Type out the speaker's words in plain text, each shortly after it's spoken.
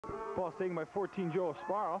Ball taken by 14 Joe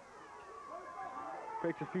Sparrow.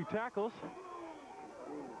 Breaks a few tackles.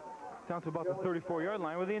 Down to about the 34-yard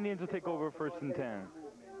line, where the Indians will take over 1st and 10.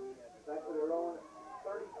 Back to their own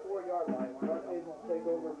 34-yard line, where North Haven will take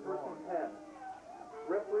over 1st and 10.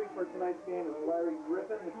 Referee for tonight's game is Larry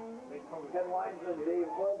Griffin. Headlinesman Dave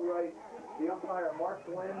Holbright. The umpire Mark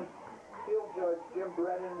Lynn. Field judge Jim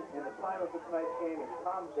Brennan. And the timer for tonight's game is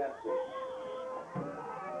Tom Dempsey.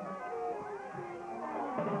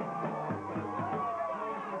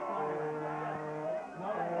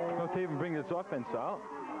 North Haven brings its offense out.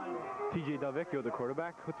 TJ Delvecchio, the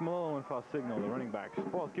quarterback, puts Malolo in foul signal, the running backs.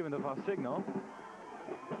 Ball's given the foul signal.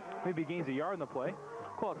 Maybe gains a yard in the play.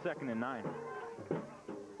 Call it 2nd and 9.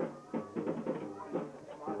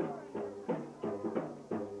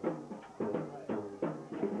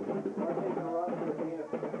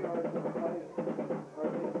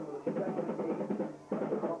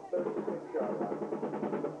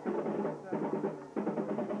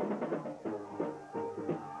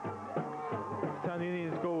 The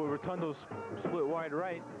Indians go with Rotundo's split wide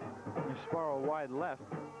right and Sparrow wide left.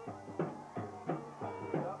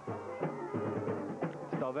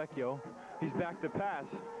 It's Delvecchio. He's back to pass.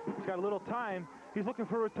 He's got a little time. He's looking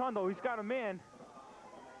for Rotundo. He's got a man.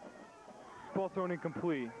 Ball thrown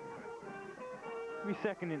incomplete. It'll be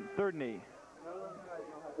 3rd and 8.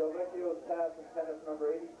 Delvecchio's pass intended for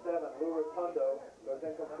number 87, Lou Rotundo, goes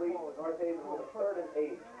incomplete. North Haven with 3rd and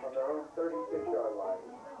 8 from their own 36-yard line.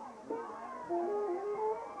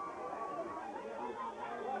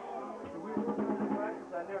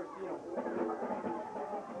 I've never seen him.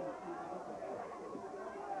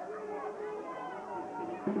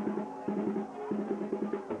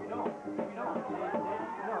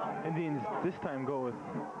 Indians this time go with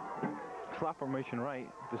slot formation right,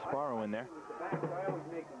 the Sparrow in there.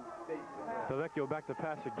 Delvecchio back to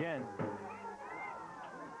pass again.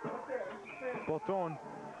 Ball thrown.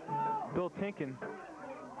 Bill Tinkin.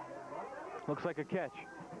 Looks like a catch.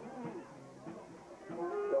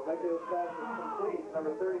 Delvecchio's pass is complete.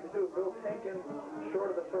 Number 32, Bill Tinkin, short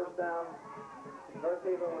of the 1st down. North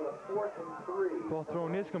Haven with a 4th and 3. Ball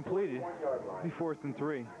thrown is completed. Be 4th and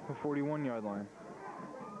 3, a 41-yard line.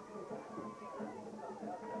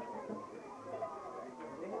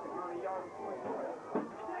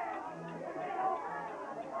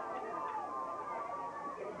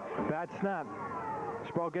 Bad snap.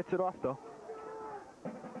 Sproul gets it off though.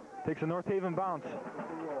 Takes a North Haven bounce.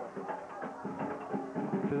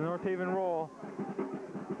 To the North Haven roll.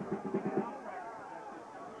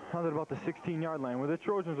 Now they're about the 16-yard line, where the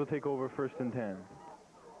Trojans will take over 1st and 10.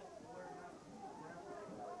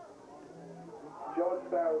 Joe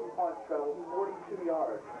Sparrow's punch travels 42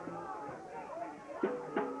 yards.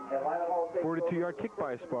 42-yard kick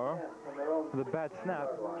by Sparrow with a bad snap.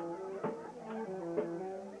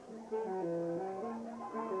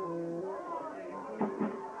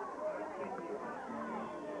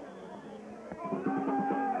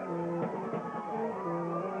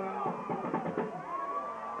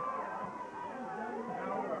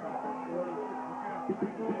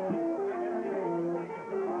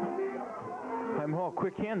 Lyman Hall,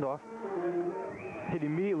 quick handoff. Hit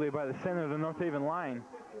immediately by the center of the North Haven line.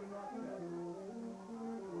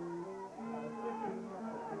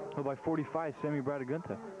 Oh, by 45, Sammy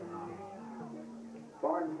Bradagunta.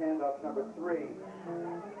 Barnes handoff number 3.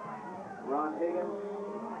 Ron Higgins.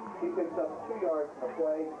 He picks up 2 yards from the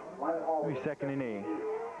play. Lyman Hall Be 2nd and 8.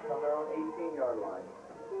 From their own 18-yard line.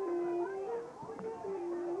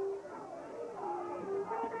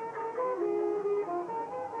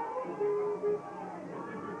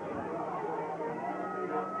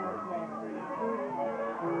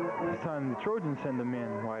 This time the Trojans send the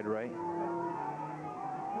man wide right.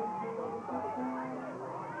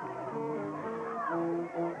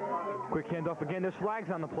 Quick handoff again. There's flags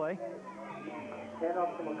on the play.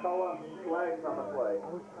 Handoff to McCullough. Flags on the play.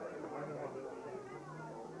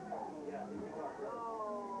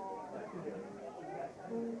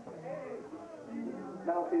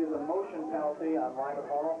 Penalty is a motion penalty on Lyman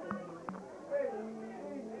Hall.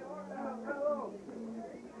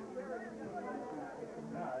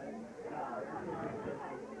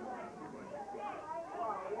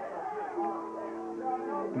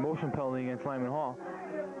 Motion penalty against Lyman Hall.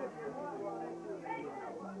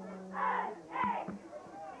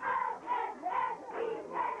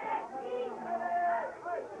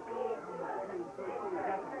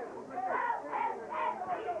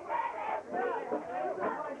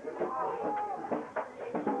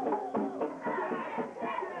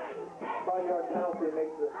 Penalty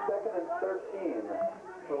makes it 2nd and 13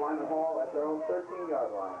 for Lyman Hall at their own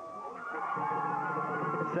 13-yard line.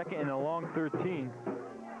 2nd and a long 13.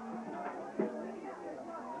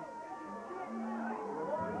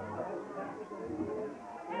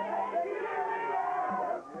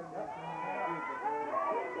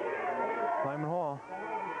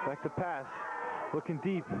 pass. Looking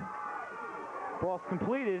deep. Ball's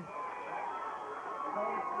completed.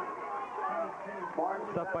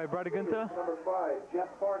 Stopped by Brady Gunther. Number 5, Jeff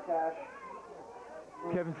Fartash.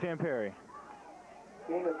 Kevin Samperi.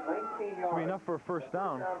 Gain of 19 yards. Be enough for a first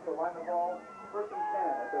down. Down for Lyman Hall. First and 10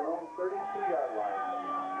 at their own 32-yard line.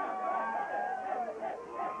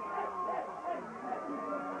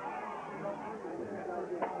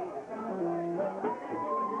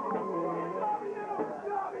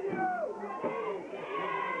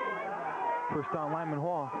 First down, Lyman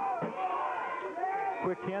Hall.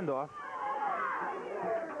 Quick handoff.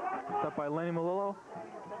 Stopped by Lenny Malillo.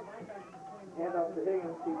 Handoff to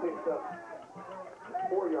Higgins. He picks up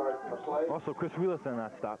 4 yards on the play. Also, Chris Wheelis on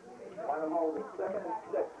that stop. Lyman Hall with 2nd and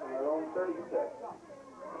 6 on their own 36.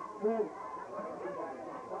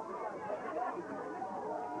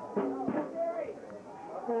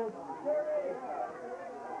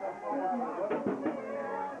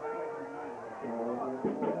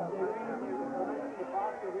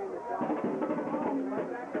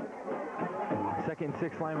 Second and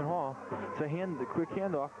 6, Lyman Hall. It's a quick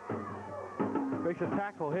handoff. Breaks a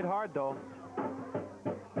tackle, hit hard though.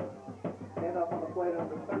 Handoff on the play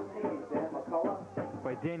number 13, Dan McCullough.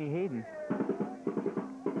 By Danny Hayden.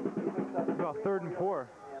 About 3rd and 4.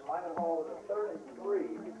 And Lyman Hall with a 3rd and 3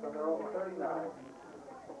 from their own 39.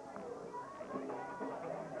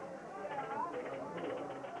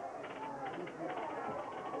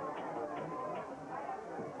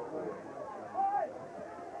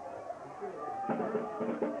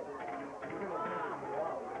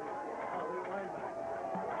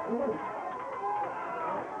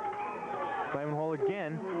 Lyman Hall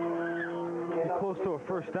again. He's close to a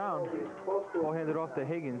first down. Ball handed off to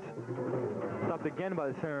Higgins. Stopped again by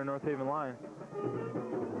the center of North Haven line.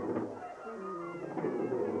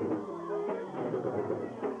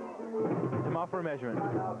 Come out for a measurement.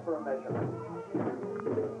 Out for a measurement.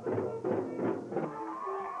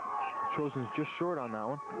 Trojans just short on that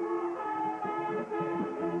one.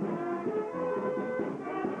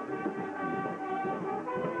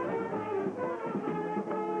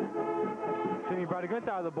 Jimmy brought a gun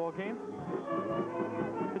out of the ball game.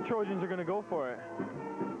 The Trojans are going to go for it.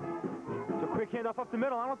 So quick handoff up the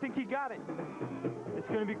middle. I don't think he got it. It's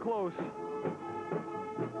going to be close.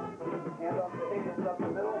 Handoff to Higgins up the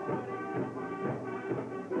middle.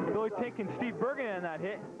 Billy Tink and Steve Bergen on that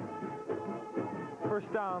hit.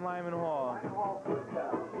 First down, Lyman Hall. Lyman Hall first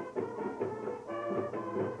down.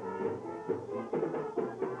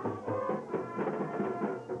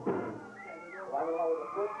 Lyman Hall with a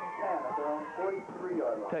 1st and 10 at their own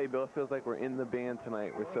 43-yard line. Tell you, Bill, it feels like we're in the band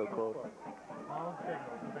tonight. We're so close.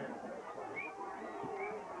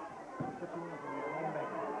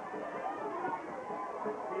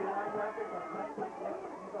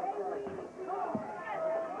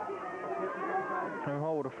 Lyman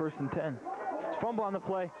Hall with a 1st and 10. It's fumble on the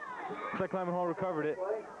play. Looks like Lyman Hall recovered it.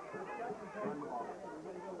 And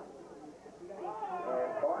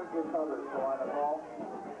Barnes recovers for Lyman Hall.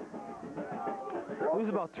 Lose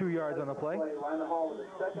about 2 yards on the play. Lyman Hall with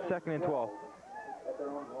a 2nd and 12. at their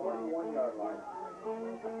own 21-yard line.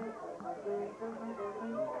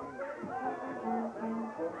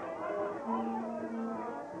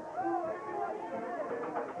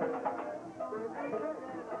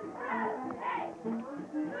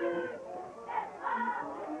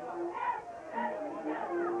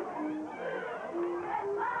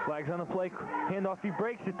 Flags on the play. Handoff, he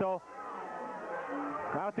breaks it though.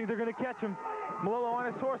 I don't think they're going to catch him. Malillo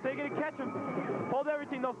on his horse. They're going to catch him. Hold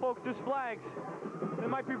everything though, folks. There's flags. They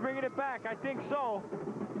might be bringing it back. I think so.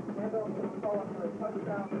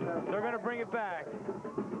 They're going to bring it back.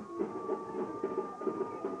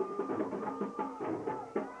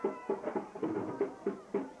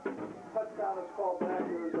 Touchdown is called back.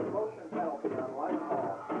 There was a motion penalty on Lyman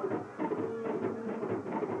Hall.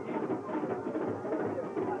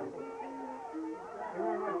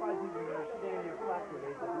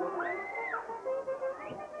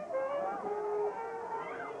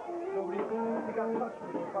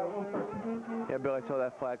 Yeah, Bill, I saw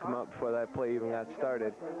that flag come up before that play even got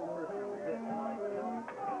started.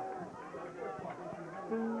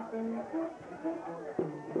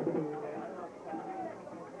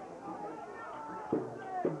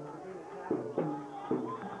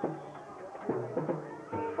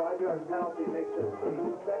 Five-yard penalty makes it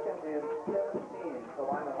 2nd and 17 to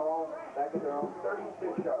Lyman Hall, back at their own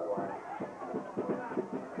 36-yard line.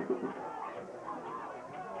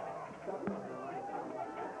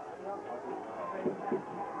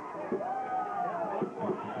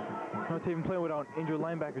 Not even playing without injured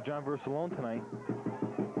linebacker John Versalone tonight.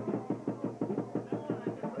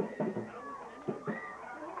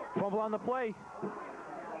 Fumble on the play.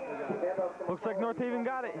 Looks like North Haven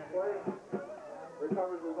got it.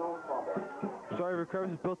 Recovers his own fumble. Sorry,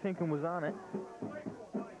 recovers. Bill Tinkin was on it.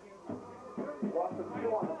 Loss of 2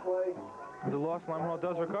 on the play. The loss, Lyman Hall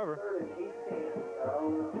does recover. Third and 18. Our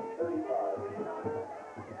own 35.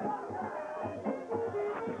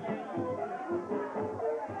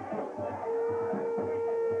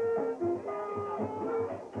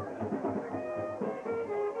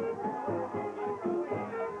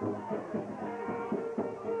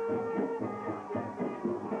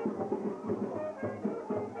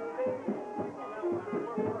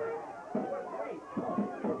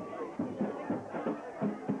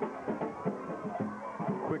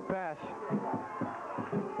 Quick pass.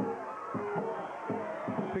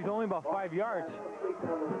 Picked only about 5 yards.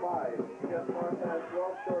 Number 5. Just North has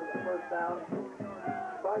well short of the first down.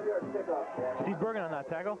 5-yard pickup. Steve Bergen on that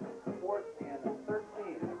tackle. 4th and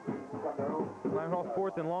 13 from their own. Lyman Hall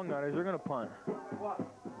 4th and long yardage. They're going to punt.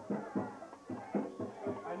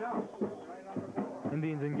 I know.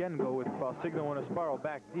 Indians again go with Signal and a spiral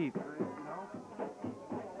back deep.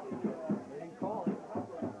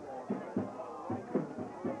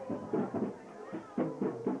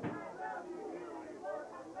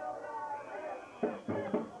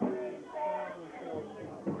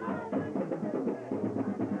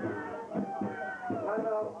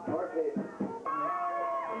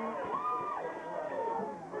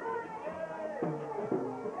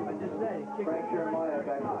 Frank Jeremiah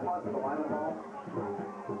back to punt for Lyman Hall.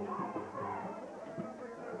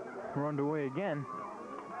 We're underway again.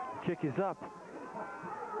 Kick is up.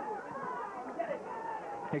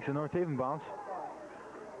 Takes a North Haven bounce.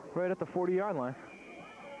 Right at the 40-yard line.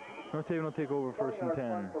 North Haven will take over 1st and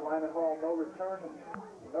 10. For Lyman Hall, no return.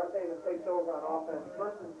 North Haven takes over on offense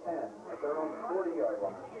 1st and 10 at their own 40-yard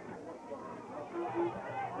line.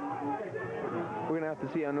 We're going to have to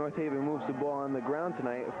see how North Haven moves the ball on the ground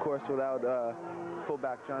tonight. Of course, without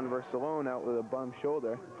fullback John Versalone out with a bum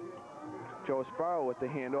shoulder. Joe Sparrow with the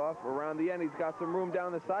handoff. Around the end, he's got some room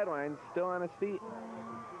down the sideline, still on his feet.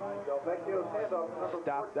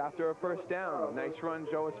 Stopped after a first down. Nice run,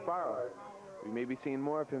 Joe Sparrow. We may be seeing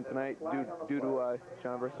more of him tonight due to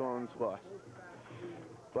John Versalone's loss.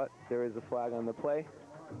 But there is a flag on the play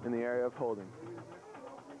in the area of holding.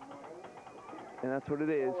 And that's what it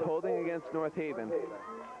is, holding against North Haven.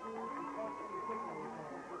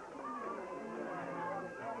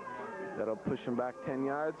 That'll push him back 10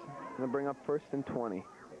 yards and bring up 1st and 20.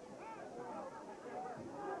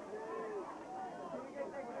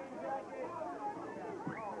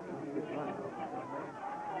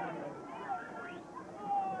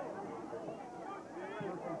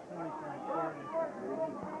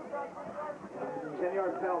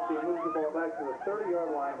 Yard penalty moves the ball back to the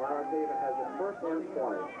 30-yard line where North Haven has it 1st and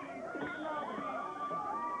 20.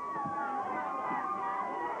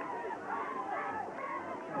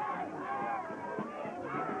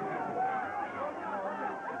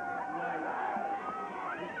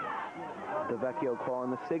 DeVecchio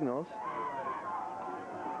calling the signals.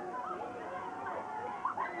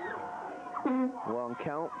 Long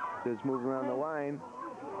count. There's moving around the line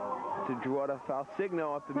to draw the foul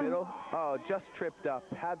signal up the middle. Oh, just tripped up.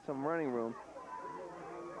 Had some running room.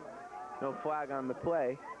 No flag on the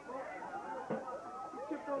play.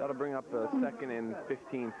 That'll bring up a 2nd and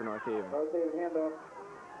 15 for North Haven. North Haven handoff.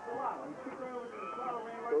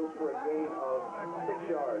 Goes for a gain of 6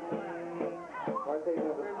 yards. North Haven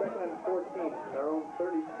has a 2nd and 14, their own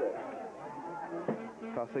 36.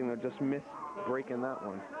 Foul signal just missed breaking that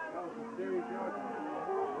one.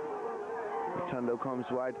 Chundo comes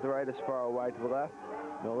wide to the right, Asfaro wide to the left.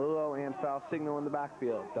 Melillo and foul signal in the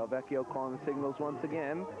backfield. Delvecchio calling the signals once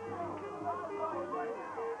again.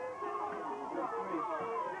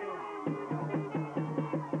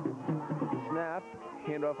 Snap,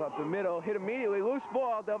 handoff up the middle, hit immediately, loose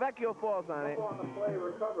ball. Delvecchio falls on it. On the play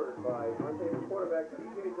recovered by North Haven quarterback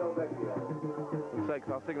TJ Delvecchio. Looks like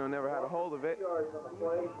foul signal never had a hold of it. Yards on the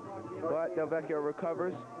play. But Delvecchio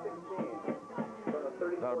recovers. 16.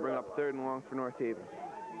 That'll bring up 3rd and long for North Haven.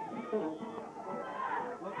 I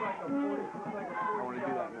want to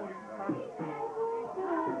do that more.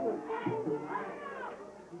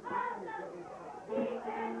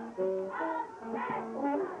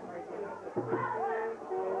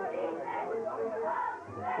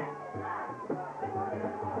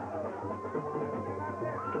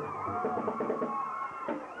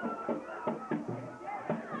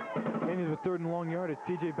 Indians with 3rd and long yardage.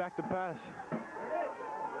 TJ back to pass.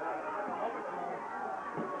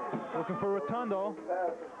 Looking for Rotundo.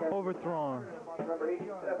 Overthrown. Number 87,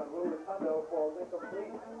 Lou Rotundo, falls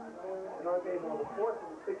incomplete. And North Haven on the 4th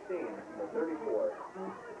and 16, the 34.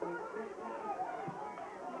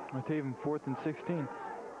 North Haven 4th and 16.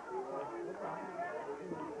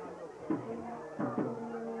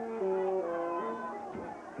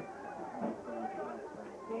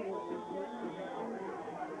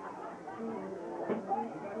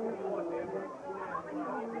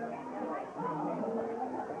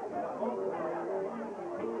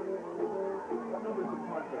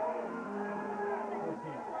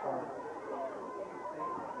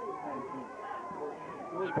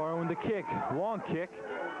 Sparrow in the kick, long kick.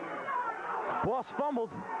 Ball's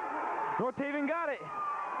fumbled. North Haven got it.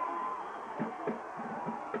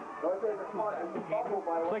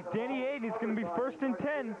 It's like Danny Aiden. It's going to be 1st and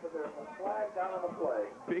 10.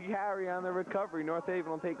 Big Harry on the recovery. North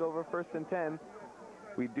Haven will take over 1st and 10.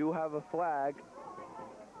 We do have a flag.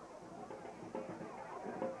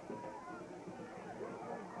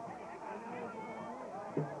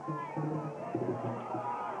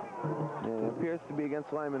 And it appears to be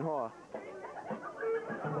against Lyman Hall.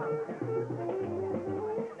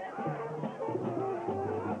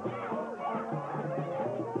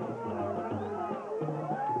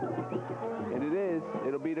 And it is.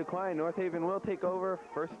 It'll be declined. North Haven will take over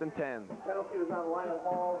 1st and 10. Penalty was on Lyman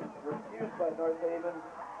Hall, refused by North Haven.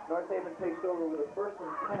 North Haven takes over with a 1st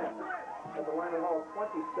and 10 at the Lyman Hall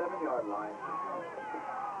 27-yard line.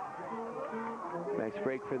 Nice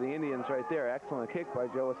break for the Indians right there. Excellent kick by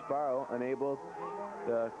Joe Sparrow.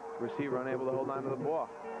 The receiver unable to hold on to the ball.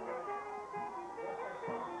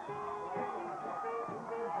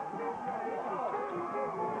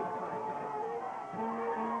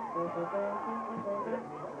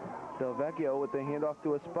 Del Vecchio with the handoff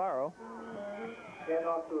to Sparrow.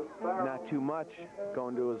 Handoff to Sparrow. Not too much.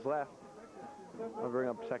 Going to his left. I'll bring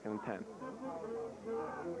up 2nd and 10.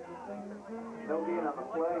 No gain on the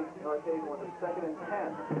play. North Haven with a 2nd and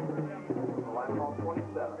 10. The line ball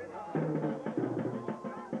 27.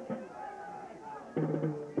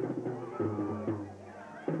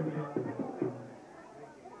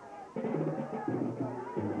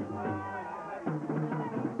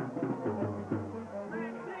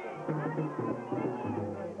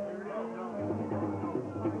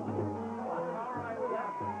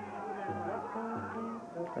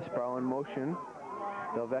 Sparrow in motion.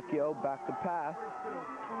 Del Vecchio back to pass.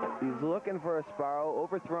 He's looking for a Sparrow,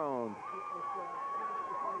 overthrown.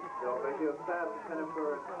 Del Vecchio's pass intended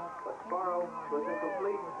for Sparrow was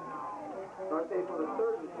incomplete. North Haven with a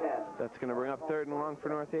 3rd and 10. That's going to bring up 3rd and long for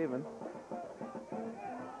North Haven.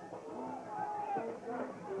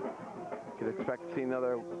 Could expect to see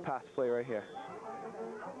another pass play right here.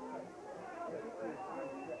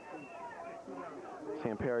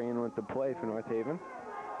 Samparian with the play for North Haven.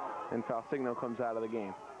 And foul signal comes out of the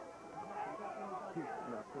game. No,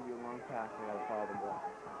 it's going to be a long pass. I got to follow the ball.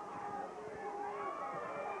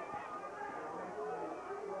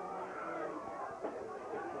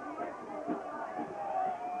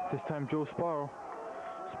 This time Joe Sparrow,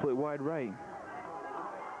 split wide right.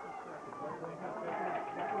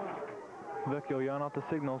 Vecchio yelling out the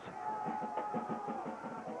signals.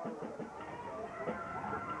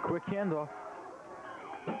 Quick handoff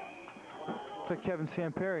to Kevin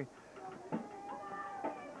Samperi.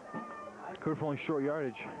 Could have only short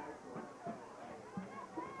yardage.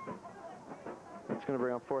 It's going to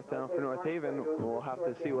bring up 4th down for North Haven. We'll have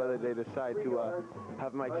to see whether they decide to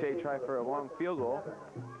have Mike Shea try for a long field goal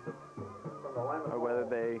or whether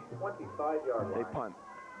they punt.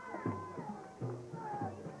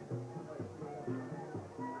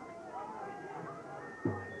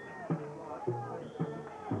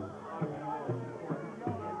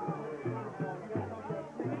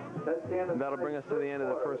 That'll bring us to the end of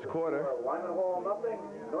the 1st quarter. Lyman Hall nothing,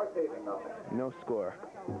 North Haven nothing. No score.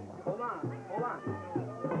 Hold on.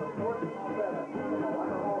 4th and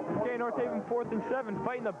 7. Okay, North Haven 4th and 7,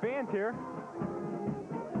 fighting the band here.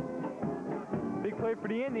 Big play for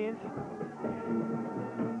the Indians.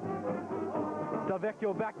 Del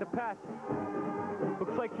Vecchio back to pass.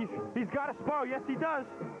 Looks like he's got a Sparrow. Yes, he does.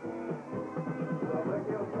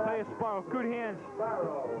 Hey, Sparrow, good hands.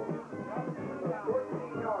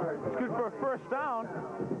 It's good for a 1st down.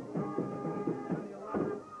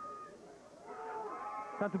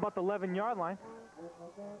 That's about the 11-yard line.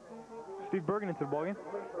 Steve Bergen into the ballgame.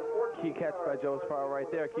 Key catch by Joe Sparrow right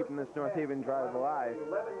there, keeping this North Haven drive alive.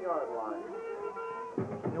 11-yard line.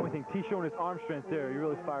 The only thing, T showing his arm strength there. He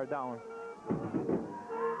really fired that one.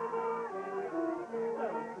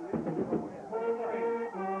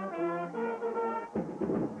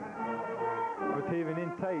 North Haven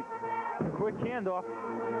in tight. Quick handoff.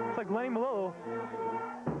 Looks like Lenny Malillo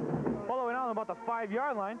all the way down about the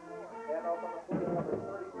 5-yard line. And up on the play, number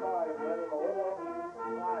 35, Lenny Malillo.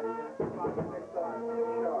 6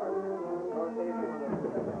 yards. North Haven with a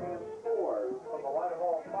second and 4 from the line of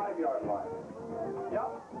ball, 5-yard line. Yep.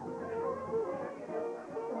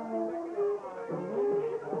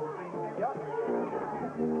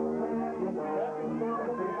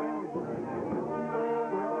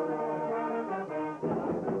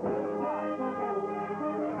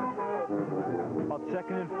 About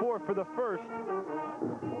 2nd and 4 for the first.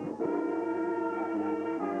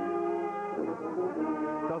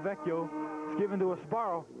 Delvecchio is given to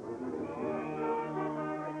Esparro.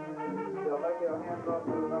 Delvecchio hands off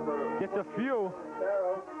to number Gets a few.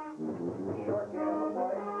 Sparrow. Short gain on the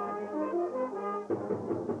play.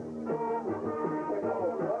 Pick up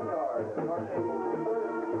over 1 yard. And North Haven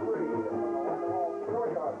 3rd and 3 on the line of ball,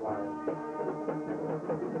 4-yard line.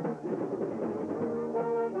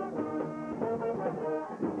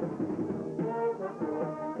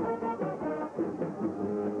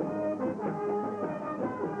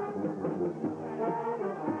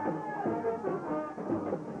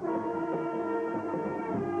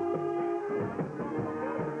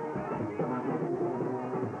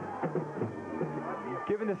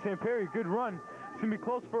 Given to Samperi, good run. It's going to be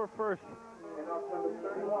close for a first. And off number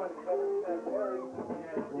 31, Kevin Samperi.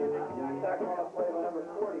 Tackle on the play by number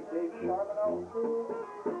 40, Dave Charbonneau.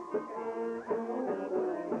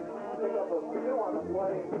 Pick up a 2 on the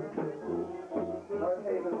play. North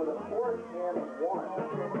Haven with a 4th and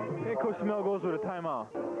 1. And Coach Mel goes with a timeout.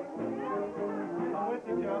 I'm with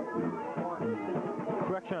you, Joe.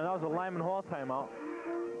 Correction, that was a Lyman Hall timeout.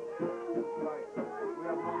 Right. We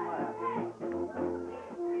have 1 left.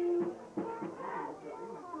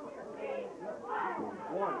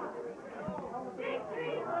 1.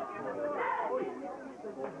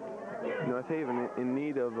 North Haven in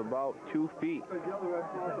need of about 2 feet.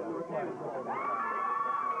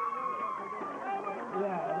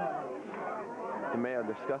 The mayor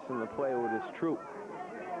discussing the play with his troop.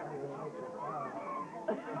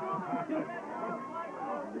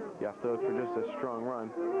 You have to look for just a strong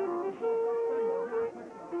run.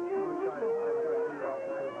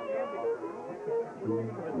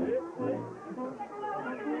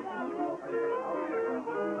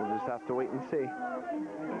 We'll just have to wait and see.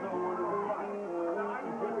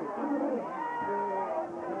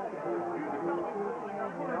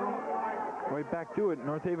 Right back to it.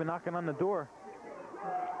 North Haven knocking on the door.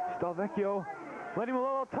 Stelvecchio. Lenny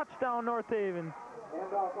Malillo, touchdown, North Haven.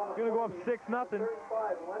 Going to go up 6-0.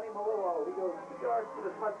 35, Lenny Malillo. He goes 2 yards to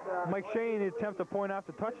the touchdown. Mike Shane attempt to point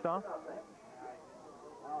after touchdown.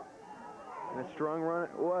 And a strong run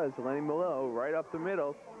it was. Lenny Malillo right up the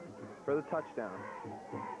middle for the touchdown.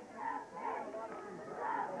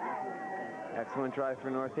 Excellent drive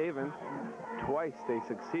for North Haven. Twice they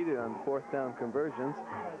succeeded on 4th down conversions.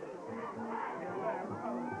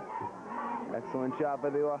 Excellent job by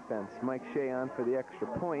the offense. Mike Shea on for the extra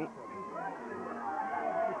point.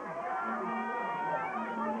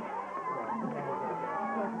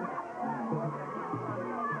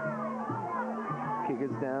 Kick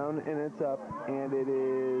is down and it's up, and it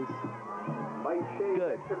is Mike Shea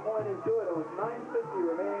good. extra point into it. It was 9:50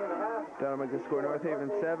 remaining in the half. That'll make the score North Haven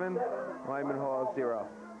 7, Lyman Hall 0.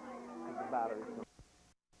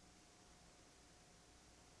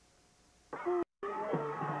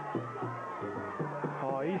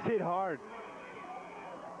 Oh, he's hit hard.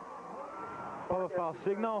 Follow foul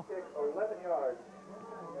signal. Kick 11 yards.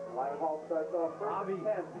 Lyman Hall starts off first and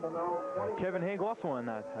 10 from their own 20. Kevin Haig also on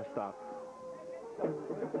that stop. Relax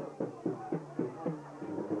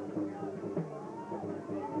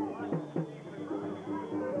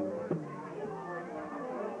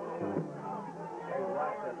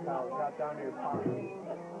that pal. You got down there and popped him.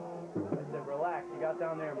 I said, relax. You got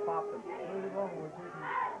down there and popped him.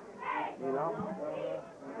 You know?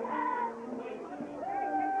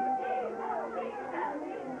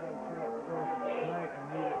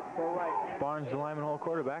 Barnes, the Lyman Hall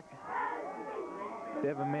quarterback. They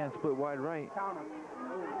have a man split wide right.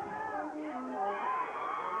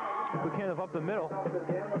 Quick handoff up the middle.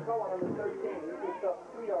 Dan McCullough on the 13. He picks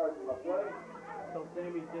up 2 yards in the play. So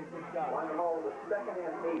Sammy did a good job. Lyman Hall with a 2nd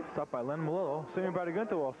and 8. Stopped by Len Malillo. Sammy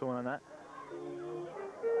Bradagunto also went on that.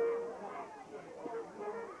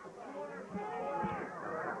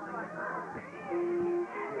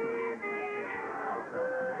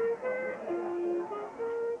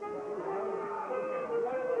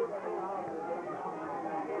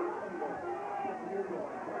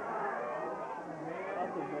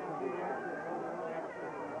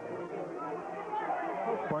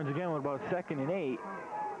 Barnes again with about 2nd and 8.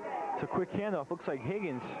 It's a quick handoff. Looks like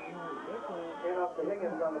Higgins. Handoff to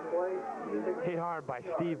Higgins on the play. Hit hard by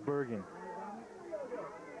Steve Bergen.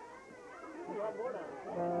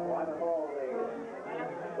 Lyman Hall, a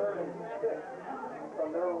 3rd and 6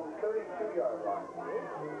 from their own 32-yard line.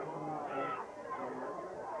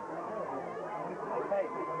 Hey,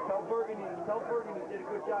 tell Bergen he did a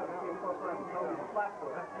good job. He came across line. Tell him he's a flat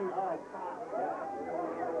foot.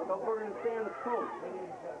 Tell Bergen to stay on the post.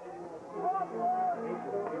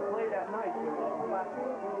 He played that night with a flat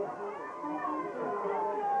foot.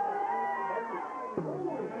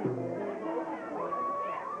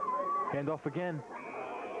 Handoff again.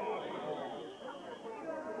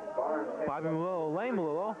 Bobby Malillo, Lane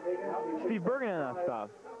Malillo. Steve Bergen on that stop.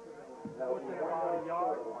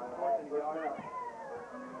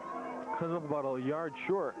 Comes up about a yard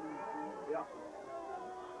short.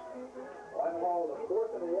 Lyman Hall with a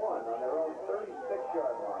 4th and 1 on their own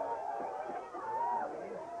 36-yard line.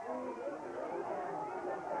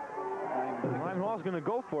 Lyman Hall's going to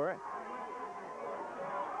go for it.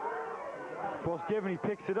 Ball's given, he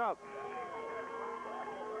picks it up.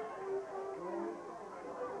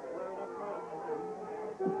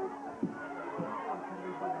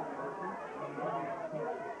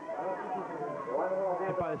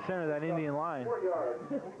 Hit by the center of that Indian line. 4 yards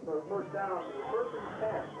for a first down. 1st and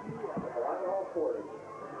 10. Lyman Hall 40.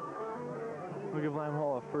 We'll give Lyman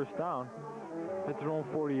Hall a first down at their own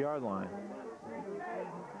 40-yard line.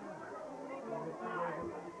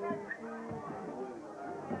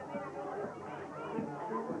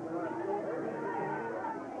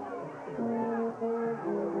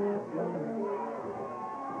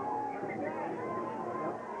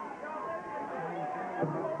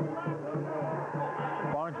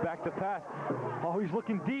 Barnes back to pass. Oh, he's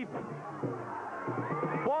looking deep.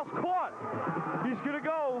 Ball's caught. He's going to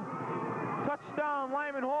go. Touchdown,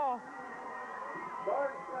 Lyman Hall.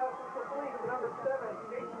 Barnes complete, number 7,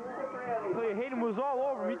 Jason Cipriani. Tell you, Hayden was all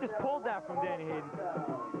over him. He just pulled that from Danny Hayden.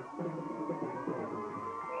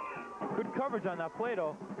 Good coverage on that play,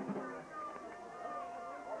 though.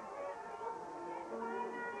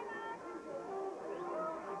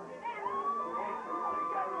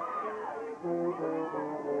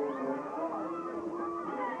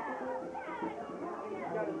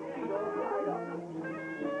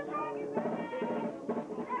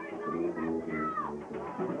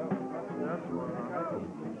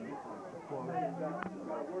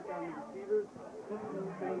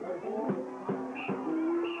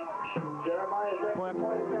 Point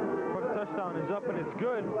for the touchdown is up and it's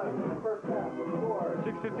good.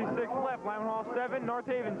 6:56 left. Lyman Hall 7, North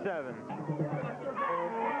Haven 7.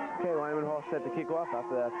 Okay, Lyman Hall set to kick off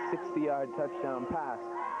after that 60-yard touchdown pass.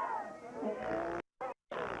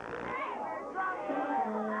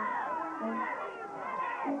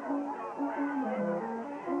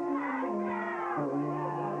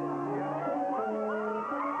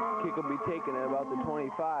 Kick will be taken at about the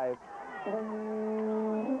 25.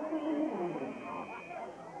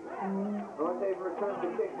 North Haven returns the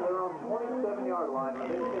kick to their own 27-yard line. They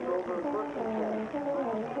take over 1st and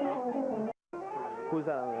 10. Who's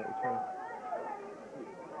that on the return?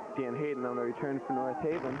 Dan Hayden on the return for North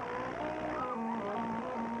Haven.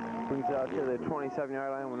 Brings it out to the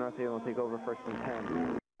 27-yard line when North Haven will take over 1st and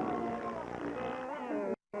 10.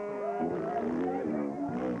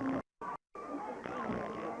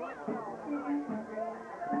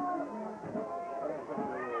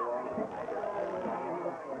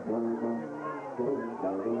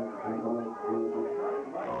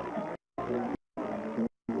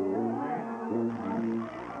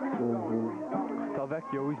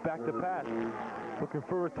 Delvecchio, he's back to pass. Looking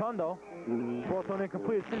for Rotundo. Ball thrown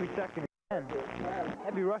incomplete. It's going to be 2nd and 10.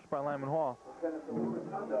 Heavy rush by Lyman Hall.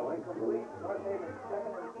 Rotundo incomplete. North Haven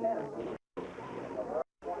 2nd and 10.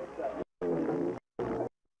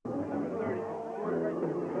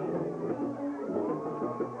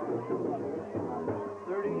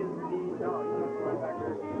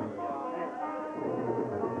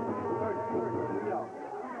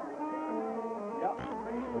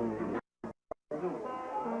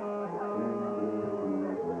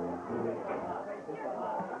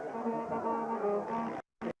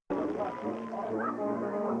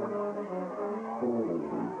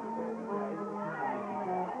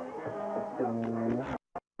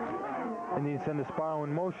 And you send the spiral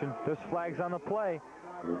in motion. There's flags on the play.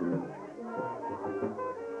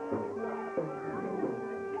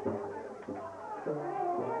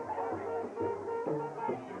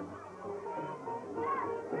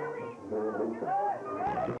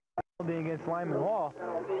 Against Lyman Hall.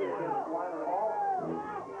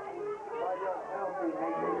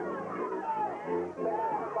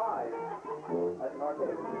 At North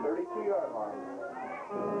Haven, 32 2-yard line.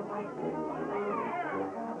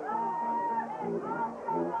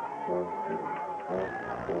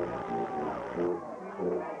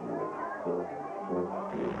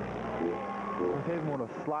 North Haven with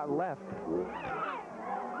a slot left.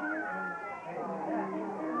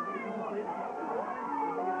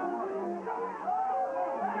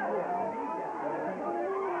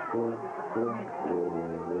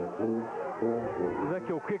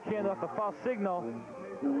 Ezekiel, quick hand off the foul signal.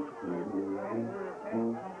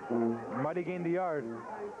 Might have gained the yard.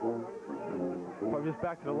 Probably just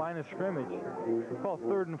back to the line of scrimmage. Call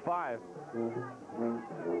 3rd and 5.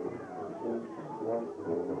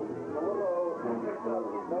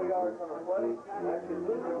 No yards on the play. Actually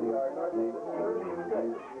losing the yard. North Haven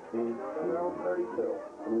 36. Their own 32.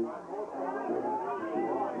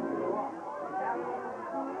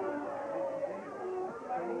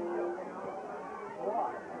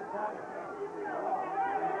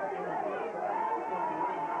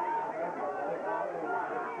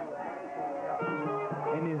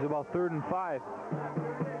 Indians about 3rd and 5.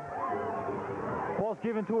 Ball's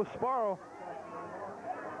given to a Sparrow.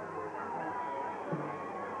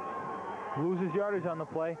 Loses yardage on the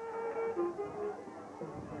play.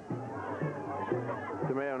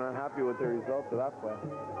 DeMayo not happy with the results of that play.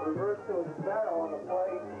 Reverse to a Sparrow on the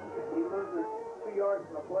play. He loses 2 yards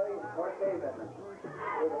on the play. North Haven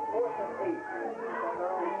with a 4th and 8 on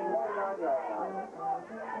their own 49-yard line.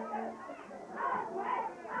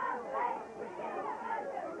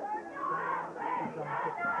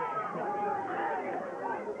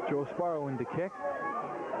 Joe Sparrow in to kick.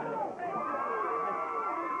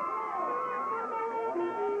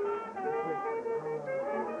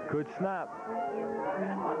 Good snap.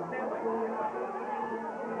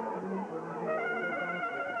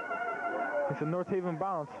 It's a North Haven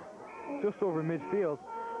bounce, just over midfield.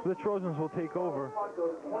 The Trojans will take over.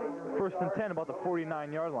 1st and 10, about the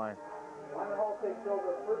 49-yard line. Lyman Hall takes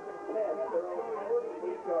over 1st and 10 at their own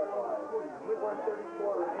 48-yard line. With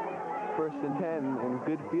 134 remaining. 1st and 10 in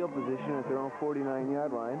good field position at their own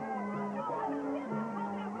 49-yard line.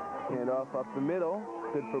 Hand off up the middle,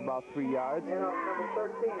 good for about 3 yards. And up number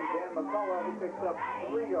 13, Dan McCullough, he picks up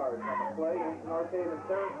 3 yards on the play in North Haven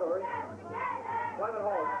territory. Lyman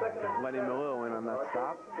Hall, 2nd and 7. Lenny Malillo in on that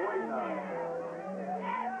stop. 49.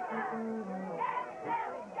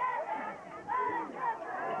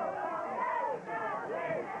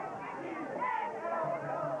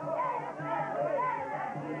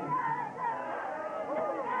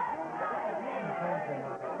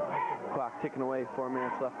 Clock ticking away, 4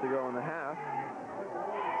 minutes left to go in the half.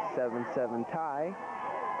 7-7 tie.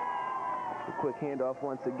 A quick handoff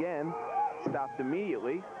once again. Stopped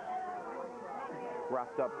immediately.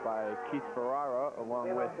 Wrapped up by Keith Ferrara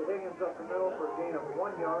along with Higgins up the middle for a gain of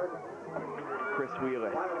 1 yard. Chris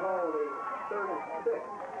Wheelis. Lyman Hall with a 3rd and 6.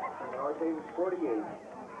 North Haven 48.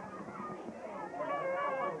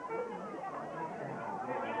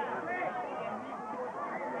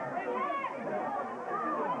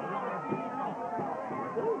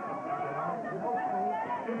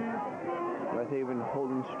 North Haven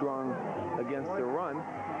holding strong against the run.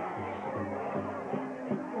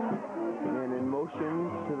 And in motion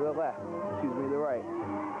to the left, the right.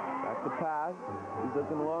 Back to pass. He's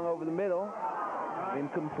looking long over the middle.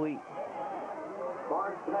 Incomplete.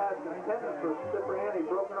 Barnes pass intended for Cipriani,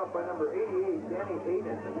 broken up by number 88, Danny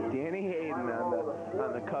Hayden. Danny Hayden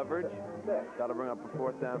on the coverage. That'll bring up a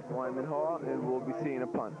 4th down for Lyman Hall, and we'll be seeing a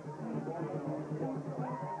punt.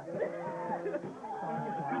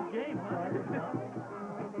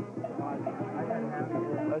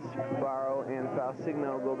 A Sparrow and foul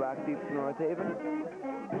signal go back deep to North Haven.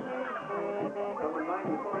 Number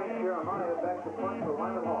 95, Jeremiah, back to punt for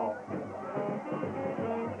Lyman Hall.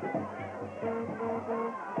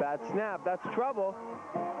 Bad snap, that's trouble.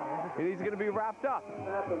 And he's going to be wrapped up.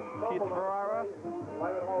 Keith Ferrara,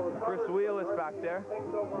 Chris Wheelis back there.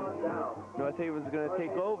 North Haven's going to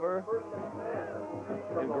take over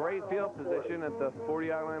in great field position at the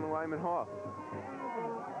 40-yard line of Lyman Hall.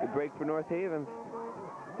 Good break for North Haven.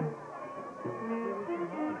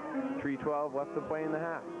 3:12 left to play in the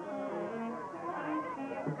half.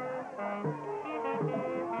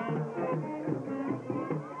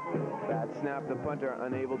 Bad snap, the punter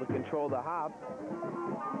unable to control the hop.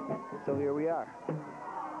 So here we are.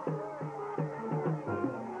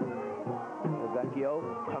 Ezekiel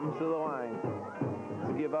comes to the line.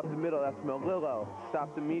 To give up the middle, that's Melillo.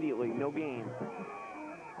 Stopped immediately, no gain.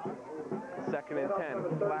 Second and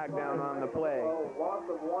 10. Flag down on the play. Loss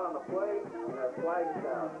of 1 on the play, and that flag's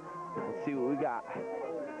down. Let's see what we got.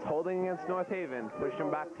 It's holding against North Haven. Push them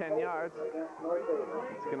back 10 yards. Against North Haven.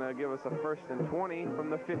 It's going to give us a 1st and 20 from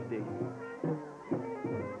the 50.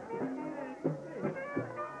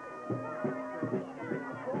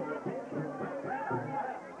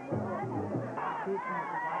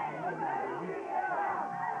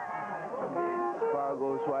 Sparrow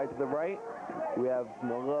goes wide to the right. We have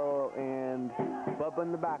Malillo and Bubba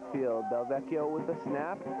in the backfield. Delvecchio with the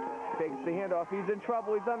snap. Fakes the handoff. He's in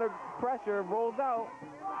trouble. He's under pressure. Rolls out.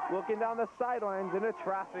 Looking down the sidelines into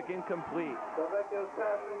traffic, incomplete. Delvecchio's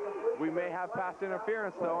pass incomplete. We may have pass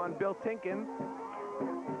interference, though, on Bill Tinkin.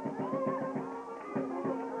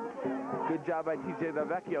 Good job by TJ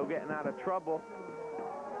Delvecchio getting out of trouble.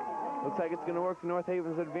 Looks like it's going to work to North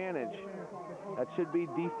Haven's advantage. That should be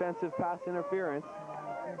defensive pass interference.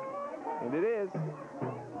 And it is.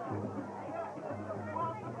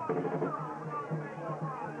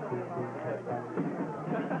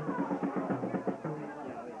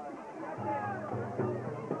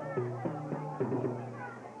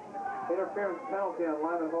 Interference penalty on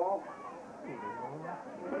Lyman Hall.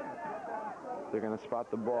 They're going to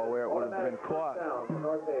spot the ball where it would have been caught. Down for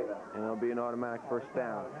North Haven. And it'll be an automatic first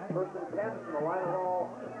down. 1st and 10 from the Lyman Hall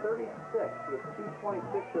 36 with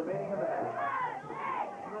 2:26 remaining in the half.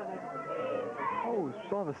 Oh, we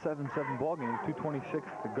still have a 7-7 ball game, 2:26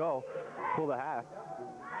 to go till the half.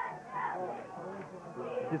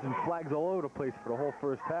 Just some flags all over the place for the whole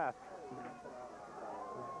first half.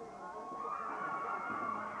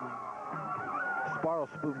 Sparrow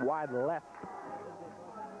split wide left.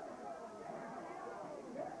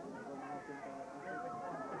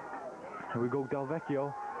 Here we go,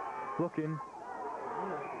 Delvecchio looking.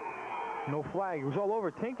 No flag. It was all over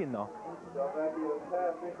Tinkin, though. Delvecchio's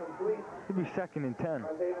pass incomplete. It'd be 2nd and 10.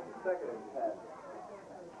 North Haven's 2nd and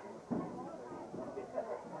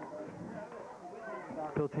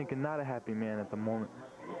 10. Bill Tinkin not a happy man at the moment.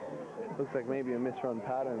 Looks like maybe a misrun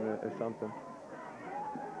pattern or something.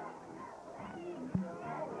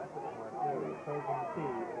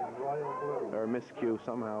 Or a miscue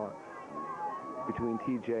somehow between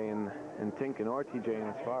TJ and Tinkin, or TJ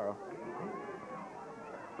and Sparrow.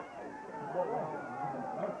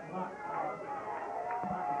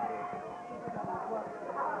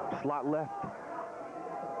 Slot left.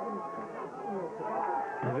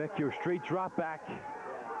 Vecchio straight drop back.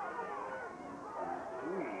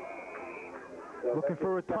 Looking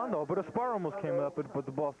for Rotundo, but a Sparrow almost came up, but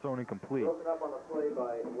the ball's thrown incomplete. Broken up on the play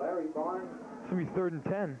by Larry Barnes. It's going to be 3rd and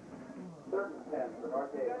 10. 3rd and 10 for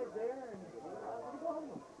North Haven.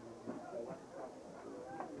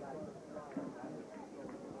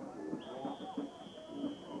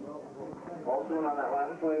 Also on that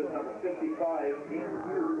last play was number 55, Ian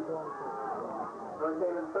Hughes. North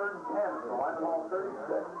Haven 3rd and 10 for Lyman Hall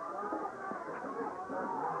 36.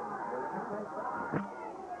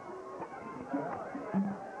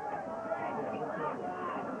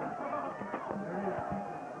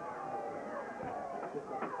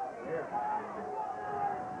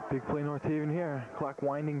 Big play North Haven here. Clock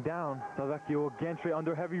winding down. Delvecchio again straight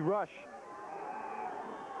under heavy rush.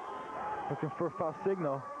 Looking for a foul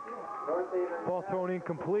signal. Ball thrown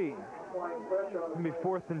incomplete. It's going to be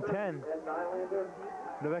 4th and 10.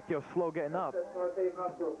 Delvecchio slow getting up. North Haven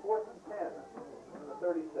up to a 4th and 10 from the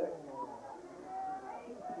 36.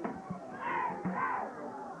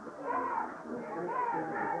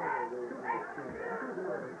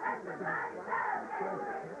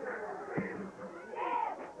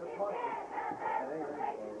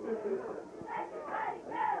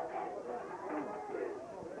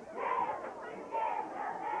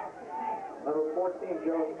 Number 14,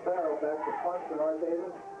 Joe Sparrow, back to punt for North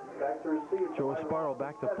Haven. Back to receive. Joe Sparrow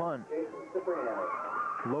back to punt. Jason Cipriani.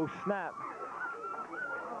 Low snap.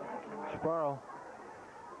 Sparrow.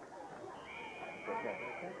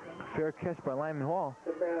 Fair catch by Lyman Hall.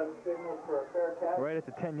 Cipriani signals for a fair catch. Right at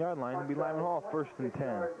the 10-yard line. It'll be Lyman Hall 1st and 10.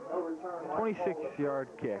 No return. 26-yard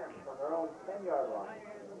kick. From their own 10-yard line.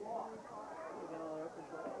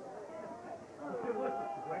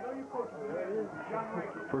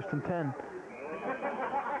 1st and 10.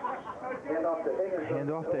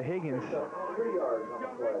 Hand off to Higgins. 3 yards on the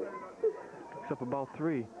play. Picks up about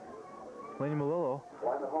 3. Lenny Malillo.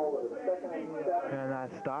 Lyman Hall with a 2nd and 7 And that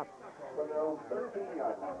stop. from their own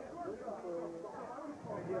 13-yard line.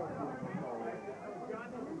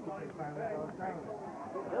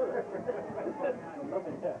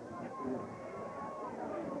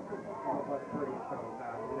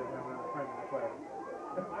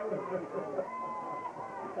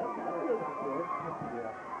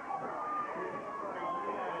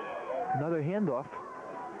 Another handoff.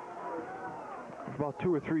 It's about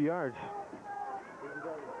 2 or 3 yards.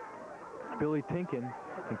 Billy Tinkin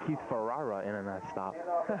and Keith Ferrara in on that stop.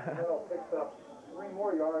 Handoff in the middle, picks up 3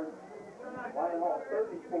 more yards. Lyman Hall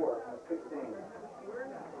 34 from the 16.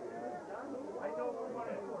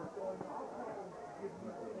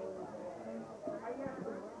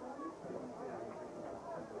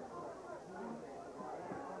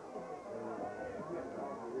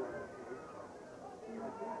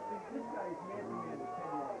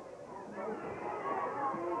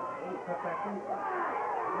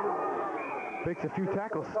 Breaks a few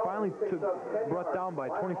tackles, finally brought down by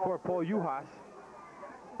 24 Paul Uhas.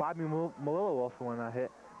 Bobby Malillo also on that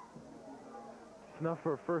hit. It's enough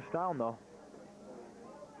for a first down though.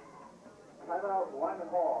 Timeout, Lyman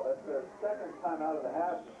Hall. That's their second timeout of the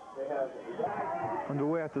half. They have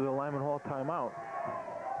Underway after the Lyman Hall timeout.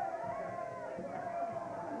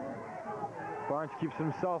 Barnes keeps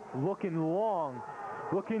himself looking long,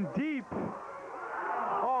 looking deep.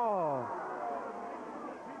 Oh!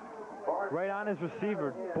 Right on his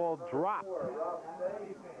receiver, ball dropped.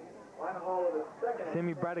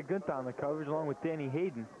 Sammy Bradagunta on the coverage along with Danny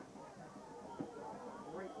Hayden.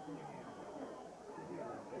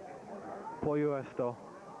 Paul U.S. though,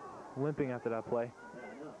 limping after that play.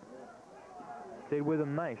 Stayed with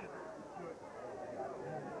him nice.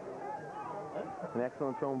 An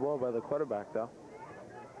excellent thrown ball by the quarterback though.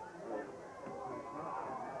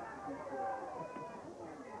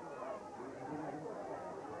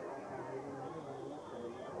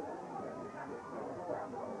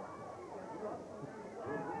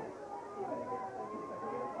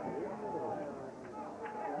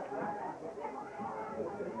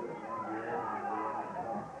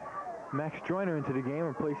 Max Joyner into the game,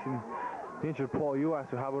 replacing the injured Paul Uas,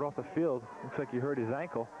 who hobbled off the field. Looks like he hurt his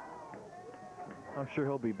ankle. I'm sure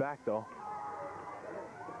he'll be back, though.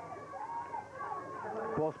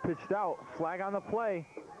 Ball's pitched out. Flag on the play.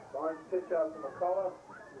 Barnes pitch out to McCullough.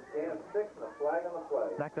 Gain of 6 and a flag on the play.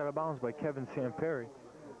 Knocked out of bounds by Kevin Samperi,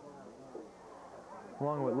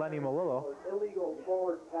 along with Lenny Malillo. Illegal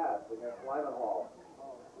forward pass against Lyman Hall.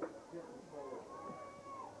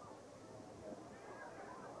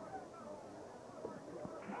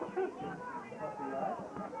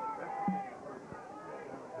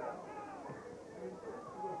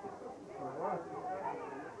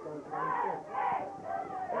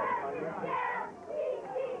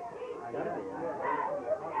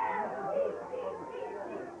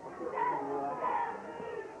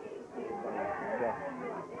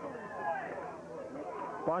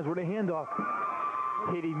 Barnes with a handoff.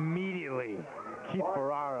 Hit immediately. Keith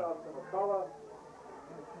Ferrara.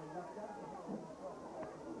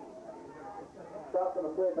 Stopped on the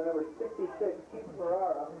play by number 66, Keith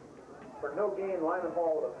Ferrara. For no gain, Lyman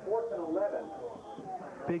Hall with a 4th and 11.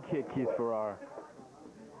 Big hit, Keith Ferrara.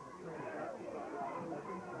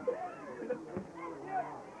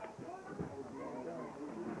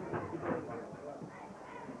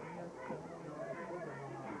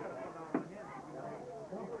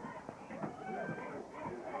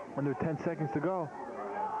 Under 10 seconds to go.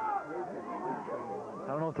 I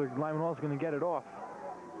don't know if the Lyman Hall's going to get it off.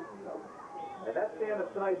 And that's the end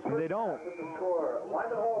of tonight's And they don't. The score.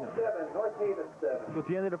 Lyman Hall 7, North Haven 7. So at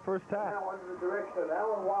the end of the first half. Now under the direction of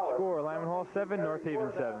Alan Wallace. Score, Lyman Hall 7, North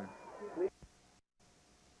Haven 7.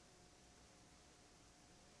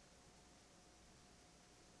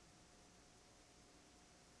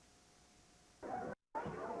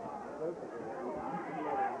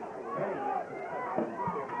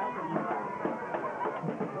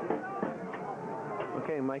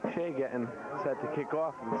 Okay, Mike Shea getting set to kick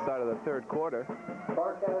off at the start of the third quarter.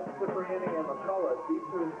 Barkas, Cipriani, and McCullough deep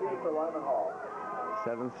to receive for Lyman Hall.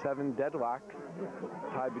 7-7 deadlock,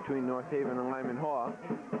 tied between North Haven and Lyman Hall.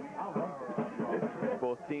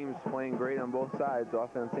 Both teams playing great on both sides,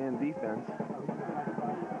 offense and defense.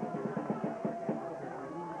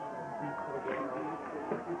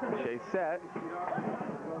 Shea set.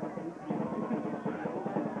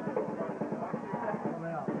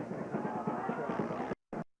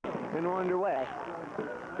 And we're underway.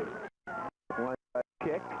 One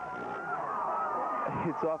kick.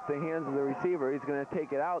 Hits off the hands of the receiver. He's going to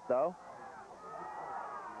take it out, though.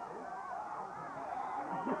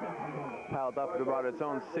 Piled up at about its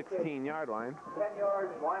own 16-yard line. 10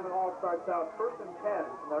 yards. Lyman Hall starts out 1st and 10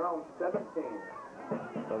 from their own 17.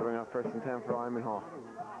 So they'll bring up 1st and 10 for Lyman Hall.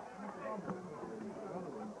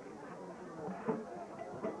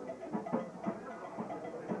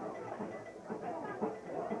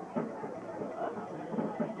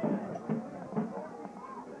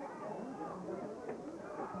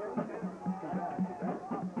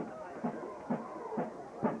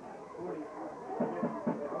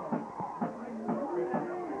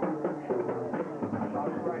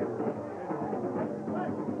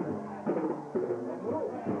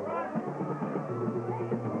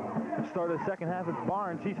 start of the second half. It's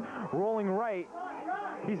Barnes. He's rolling right.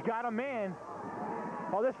 He's got a man.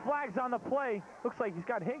 Oh, this flag's on the play. Looks like he's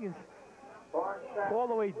got Higgins all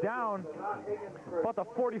the way down about the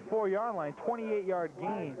 44-yard line. 28-yard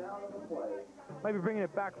gain. Might be bringing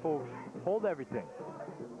it back, folks. Hold everything.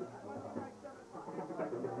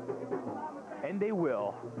 And they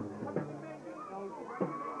will.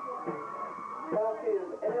 Penalty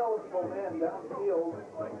is ineligible man downfield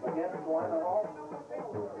against Lyman Hall.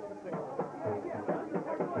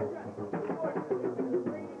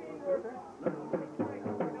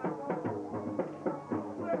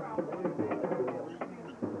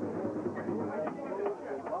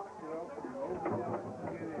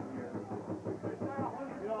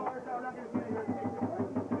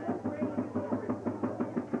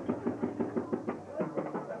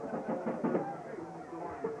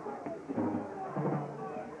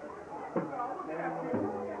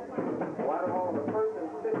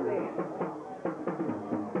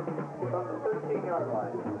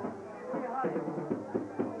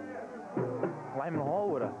 Lyman Hall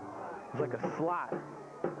with it's like a slot.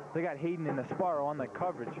 They got Hayden and Esparro on the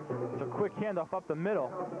coverage. It's a quick handoff up the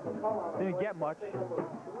middle. Didn't get much.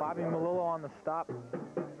 Bobby Malillo on the stop,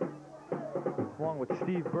 along with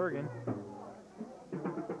Steve Bergen.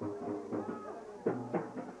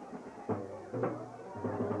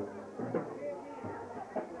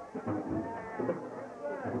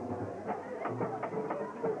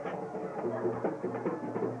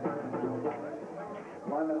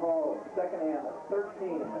 Lyman Hall, second and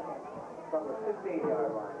 13 from the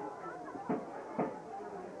 15-yard line.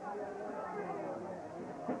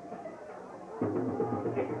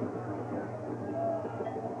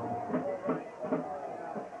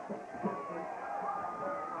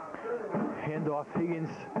 Handoff, Higgins.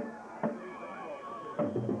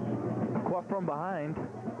 Caught from behind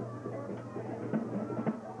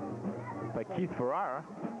by Keith Ferrara.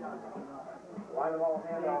 Lyman Hall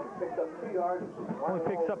handoff picks up 2 yards. Only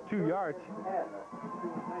picks up 2 yards.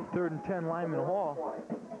 3rd and 10, Lyman Hall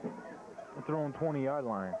at their own 20-yard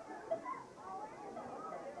line.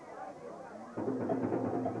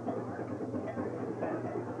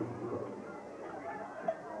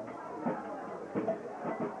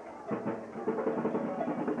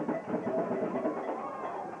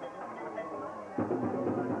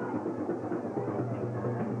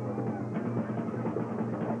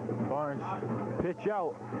 Barnes, pitch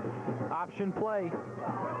out, option play.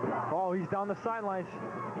 Oh, he's down the sidelines.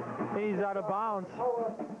 He's out of bounds.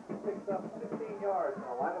 Picks up 15 yards.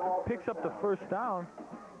 Picks up the first down.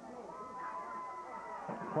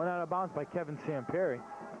 Went out of bounds by Kevin Samperi.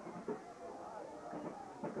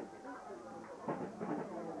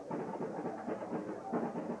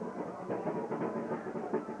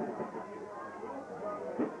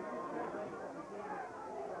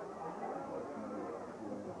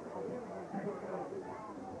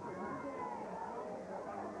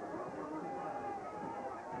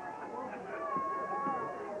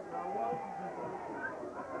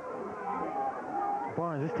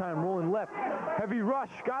 Barnes this time rolling left. Heavy rush.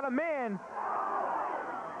 Got a man.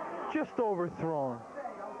 Just overthrown.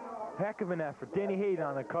 Heck of an effort. Danny Hayden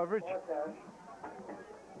on the coverage.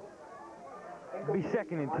 It'll be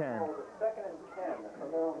 2nd and 10. Second and 10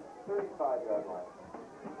 from their own 35-yard line.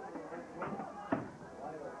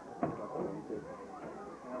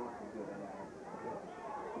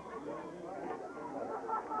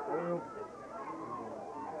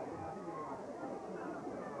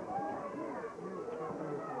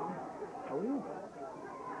 How are you?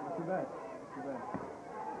 Not too bad. Not too bad.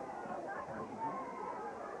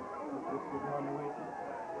 This on the way to?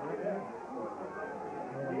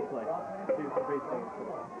 How do you play? It's a great thing.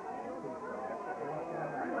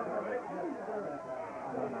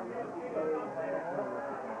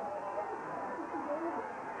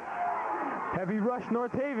 Heavy rush,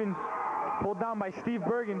 North Haven. Pulled down by Steve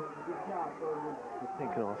Bergen. Bill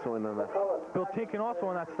Tinkin also in on that. Bill Tinkin also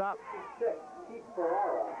on that stop. Keith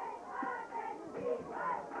Ferrara.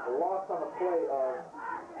 A loss on the play of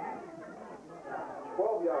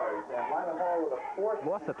 12 yards, and Lyman Hall with a fourth.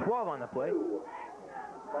 Lost a 12 on the play.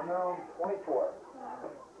 From their own 24.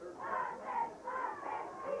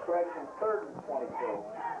 Correction, 3rd and 22.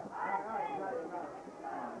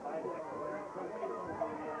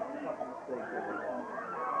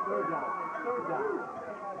 Third down. Third down.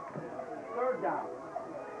 Third down.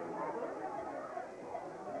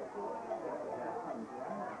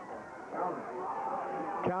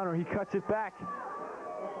 Counter, he cuts it back.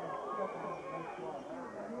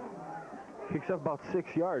 Picks up about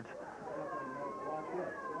 6 yards.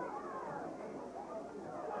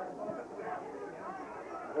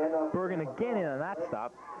 Bergen again in on that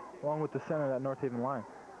stop. along with the center of that North Haven line.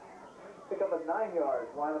 Pick up at 9 yards.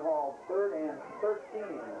 Lyman Hall, 3rd and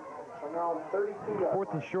 13. From their own 32 yards.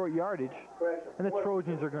 4th and short yardage. And the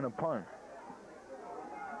Trojans are going to punt.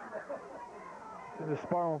 The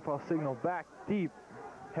Sparrow foul signal back deep.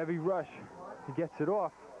 Heavy rush. He gets it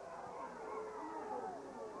off.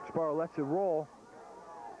 Sparrow lets it roll.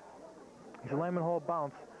 It's a Lyman Hall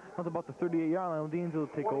bounce. Not about the 38-yard line. Deans will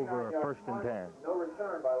take over 1st and 10. No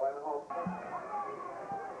return by Lyman Hall.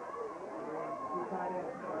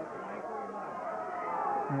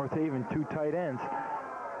 North Haven, 2 tight ends.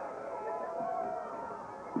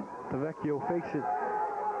 Tavecchio fakes it.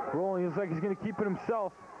 Rolling, looks like he's going to keep it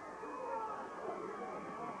himself.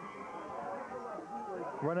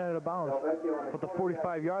 Run out of bounds at the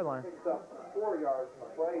 45-yard line. Picks up 4 yards from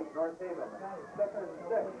the play. North Haven, 2nd and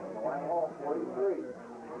 6 from the Lyman Hall 43.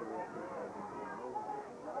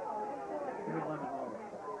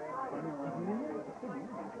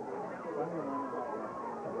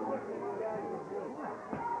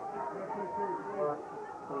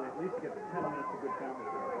 So they at least get 10 minutes of good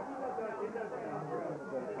commentary.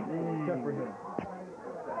 Except for him.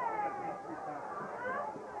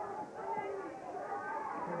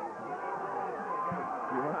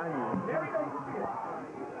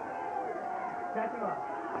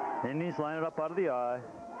 Indians line it up out of the eye.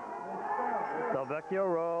 Delvecchio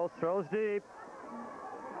rolls, throws deep.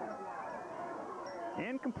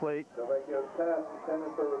 Incomplete. Delvecchio's pass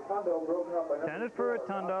intended for Rotundo, broken up by Intended for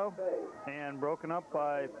Rotundo and broken up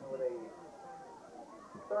by with a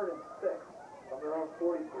 3rd and 6 from their own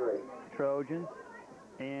 43. Trojans.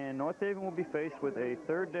 And North Haven will be faced with a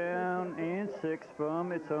 3rd down and 6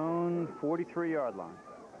 from its own 43-yard line.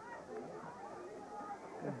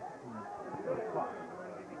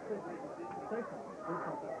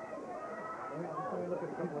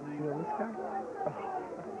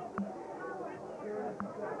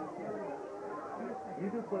 You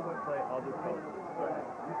do play-by-play, I'll do color.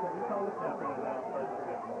 You tell what's happening and I'll play for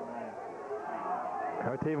it more than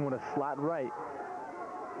North Haven with a slot right.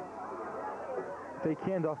 Fake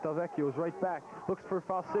handoff. Delvecchio is right back. Looks for a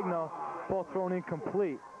foul signal. Ball thrown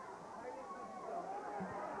incomplete.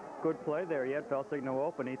 Good play there. He had foul signal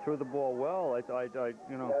open. He threw the ball well.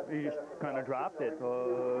 You know, he just kind of dropped it.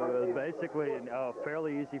 Basically, a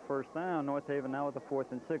fairly easy 1st down. North Haven now with a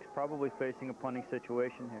 4th and 6, probably facing a punting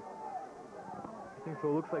situation here. I think so.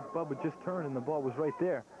 It looks like Bubba just turned and the ball was right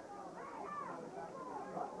there.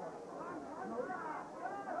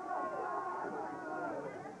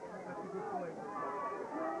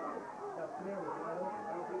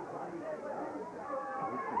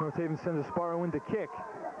 North Haven sends a Sparrow in to kick.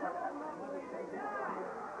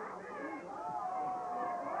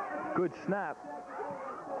 Good snap.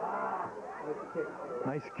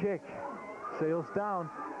 Nice kick. Sails down.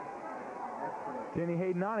 Danny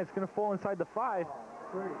Hayden on it. It's going to fall inside the 5.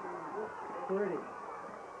 30.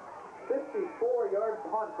 54-yard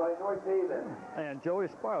punt by North Haven. And Joey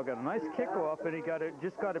Sparrow got a nice kickoff, and he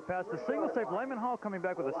just got it past the single safety. Lyman Hall coming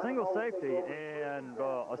back with a single safety, and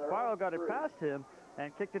Sparrow got it past him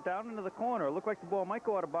and kicked it down into the corner. It looked like the ball might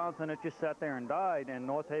go out of bounds, and it just sat there and died, and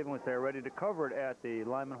North Haven was there ready to cover it at the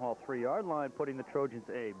Lyman Hall 3-yard line, putting the Trojans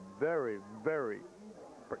a very, very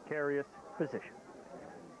precarious position.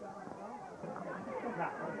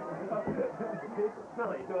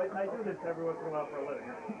 Billy, so I do this every once in a while for a living.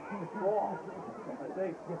 Wrong. I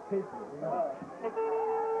say get paid for it.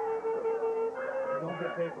 Don't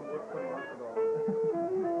get paid for what's put once ago.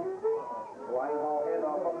 Lyman Hall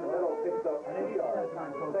handoff up the middle, picks up 2 yards.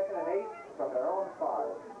 2nd and 8 from their own 5.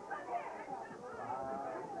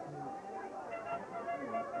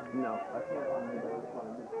 No, I can't find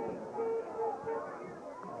it.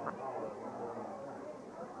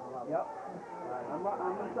 Yep. I'm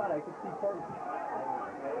inside. I can see first.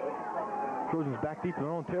 Trojans back deep in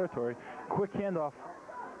their own territory. Quick handoff.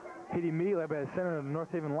 Hit immediately by the center of the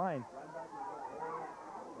North Haven line.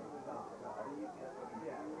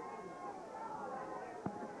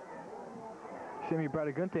 Sammy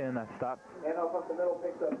Bradagunte in that stop. Handoff up the middle,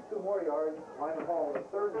 picks up 2 more yards. Lyman Hall with a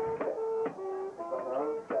 3rd and 6 from their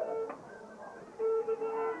own 7.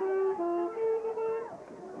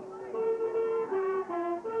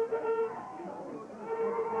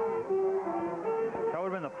 That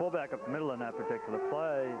would have been the fullback up the middle in that particular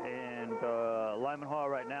play, and Lyman Hall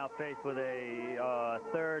right now faced with a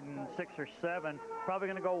 3rd and 6 or 7. Probably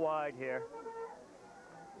going to go wide here.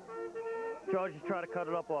 Trojans try to cut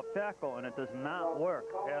it up off tackle, and it does not work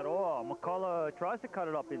at all. McCullough tries to cut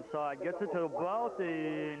it up inside, gets it to about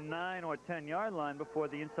the 9 or 10-yard line before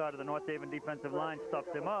the inside of the North Haven defensive line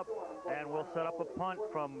stuffs him up, and will set up a punt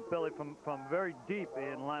from Billy from very deep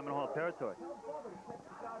in Lyman Hall territory.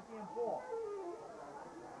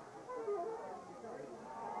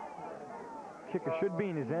 Kicker should be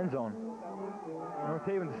in his end zone. North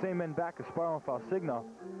Haven the same end back as Sparrow and Falsigno.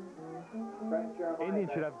 Indian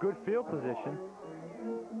should have good field position.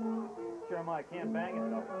 Jeremiah can't bang it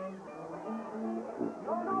though.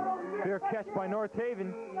 Fair catch by North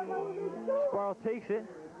Haven. Sparrow takes it.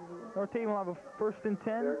 North Haven will have a 1st and 10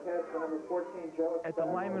 Fair catch for number 14, Joe. at the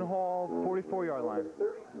Lyman Hall 44-yard line.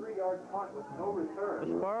 33-yard punt with no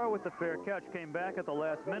return. Sparrow with the fair catch came back at the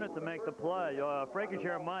last minute to make the play. Frankie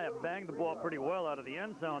Jeremiah banged the ball pretty well out of the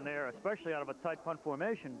end zone there, especially out of a tight punt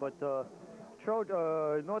formation. But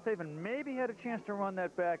North Haven maybe had a chance to run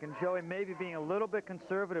that back, and Joey maybe being a little bit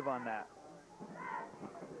conservative on that.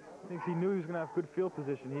 I think he knew he was going to have good field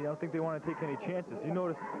position. I don't think they want to take any chances. You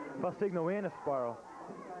notice Falsigno and Sparrow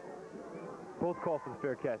both called for the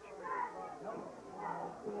fair catch.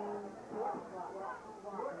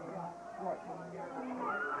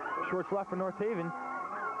 Shorts left for North Haven.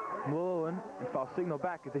 Mullen and Falsigno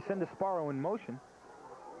back. If they send Sparrow in motion.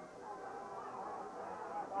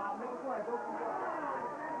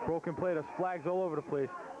 Broken play. There's flags all over the place.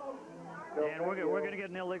 And we're going to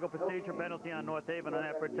get an illegal procedure penalty on North Haven on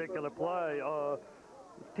that particular play.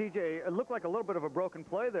 TJ, it looked like a little bit of a broken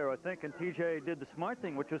play there, I think, and TJ did the smart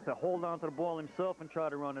thing, which was to hold on to the ball himself and try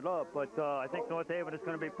to run it up. But I think North Haven is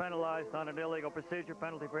going to be penalized on an illegal procedure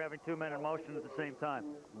penalty for having 2 men in motion at the same time.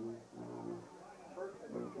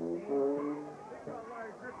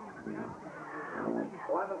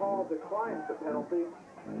 Lyman Hall declines the penalty.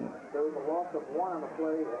 There was a loss of 1 on the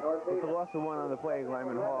play, and North Haven. With the loss of 1 on the play,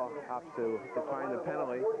 Lyman Hall opts to decline the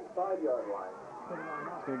penalty. 45-yard line.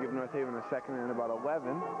 It's going to give North Haven a 2nd and about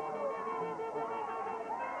 11.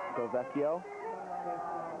 Vecchio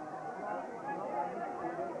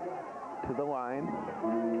to the line.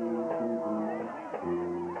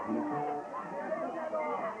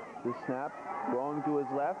 The snap, going to his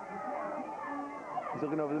left. He's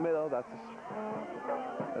looking over the middle. That's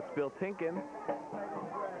Bill Tinkin.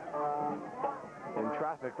 In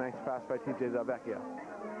traffic, nice pass by TJ Delvecchio.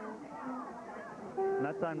 And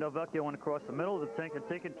that time Delvecchio went across the middle of the Tinkin.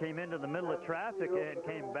 Tinkin came into the middle of traffic and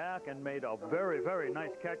came back and made a very, very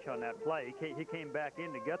nice catch on that play. He came back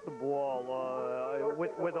in to get the ball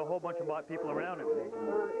with a whole bunch of people around him.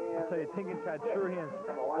 I'll tell you, Tinkin's had sure hands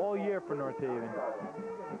all year for North Haven.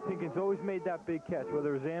 Tinkin's always made that big catch,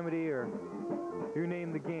 whether it was Amity or you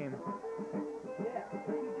name the game.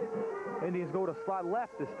 Indians go to slot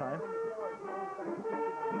left this time.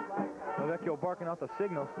 Vecchio barking out the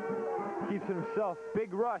signals. Keeps it himself.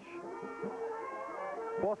 Big rush.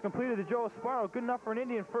 Ball's completed to Joe Sparrow. Good enough for an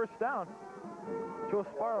Indian 1st down. Joe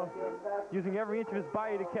Sparrow using every inch of his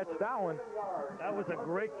body to catch that one. That was a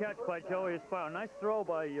great catch by Joey Sparrow. Nice throw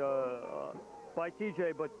by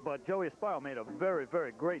TJ, but Joey Sparrow made a very,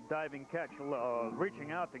 very great diving catch,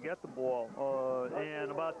 reaching out to get the ball.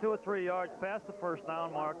 And about 2 or 3 yards past the 1st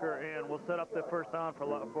down marker, and we'll set up the 1st down for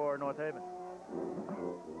North Haven.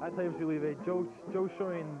 I tell you, Mr. Levy, Joe's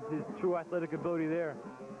showing his true athletic ability there.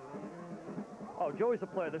 Oh, Joey's a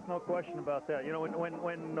player. There's no question about that. You know,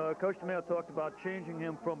 when Coach DeMeo talked about changing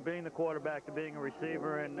him from being the quarterback to being a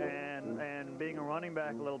receiver and being a running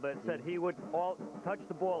back a little bit, said he would touch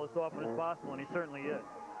the ball as often as possible, and he certainly is.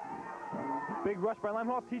 Big rush by Lyman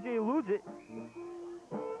Hall. TJ eludes it.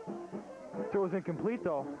 Throw was incomplete,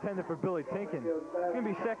 though. Intended for Billy Tinkin. It's going to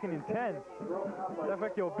be 2nd and 10.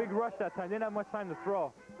 Vecchio, big rush that time. Didn't have much time to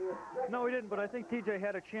throw. No, he didn't, but I think TJ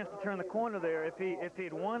had a chance to turn the corner there. If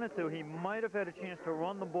he'd wanted to, he might have had a chance to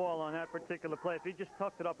run the ball on that particular play. If he just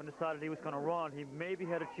tucked it up and decided he was going to run, he maybe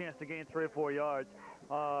had a chance to gain 3 or 4 yards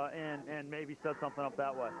and maybe set something up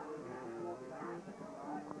that way.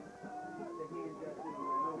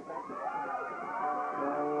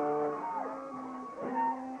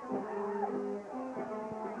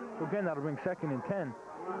 So again, that'll bring 2nd and 10.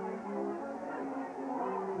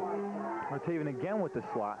 North Haven again with the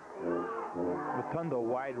slot. Rotundo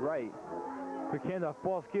wide right. Quick handoff,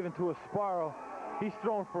 ball's given to Sparrow. He's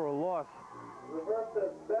thrown for a loss. Reverse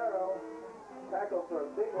to Sparrow. Tackle for a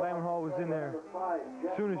big Lyman Hall was in there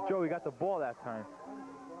as soon as Joey got the ball that time.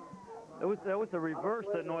 That was the reverse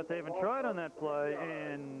that North Haven tried on that play,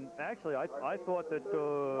 and actually I thought that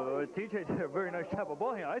TJ did a very nice job of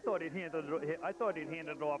ball handling. I thought he'd handed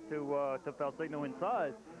it off to Falsigno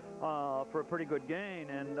inside for a pretty good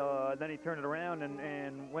gain, and then he turned it around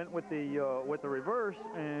and went with the reverse,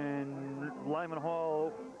 and Lyman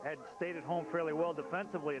Hall had stayed at home fairly well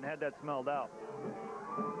defensively and had that smelled out.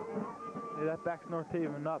 Yeah, that backs North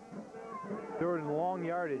Haven up. 3rd and long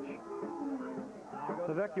yardage.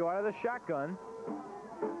 So Vecchio out of the shotgun.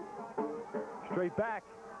 Straight back.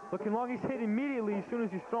 Looking long, he's hit immediately as soon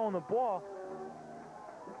as he's throwing the ball.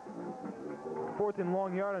 4th and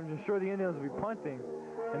long yard, I'm just sure the Indians will be punting,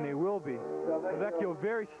 and they will be. Vecchio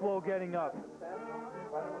very slow getting up.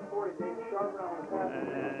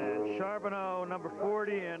 And Charbonneau, number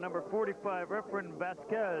 40, and number 45, Efren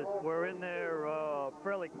Vasquez, were in there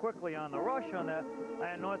fairly quickly on the rush on that.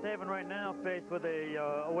 And North Haven right now faced with a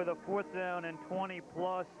 4th down and 20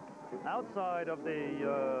 plus outside of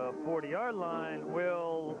the 40-yard line,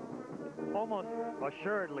 will almost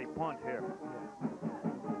assuredly punt here.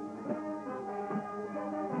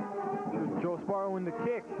 Joe Sparrow in the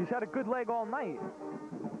kick. He's had a good leg all night.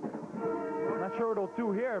 Not sure what he'll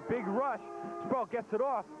do here. Big rush. Sparrow gets it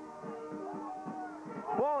off.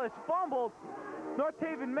 Ball is fumbled. North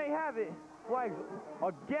Haven may have it. Flags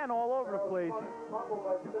again all over the place.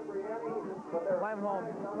 Lyman Hall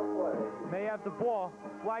may have the ball.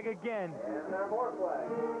 Flag again. And there are more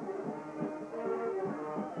flags.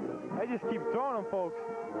 They just keep throwing them, folks.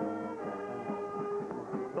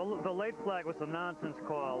 The late flag was a nonsense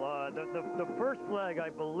call. The first flag, I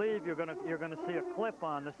believe, you're gonna see a clip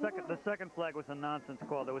on. The second flag was a nonsense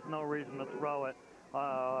call. There was no reason to throw it.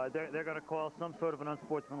 They're going to call some sort of an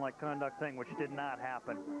unsportsmanlike conduct thing, which did not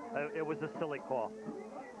happen. It was a silly call.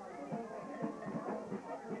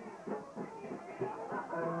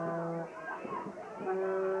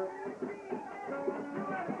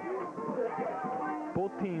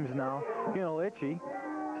 Both teams now getting a little itchy.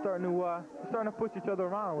 Starting to push each other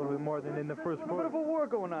around a little bit more than in the first quarter. A bit of a war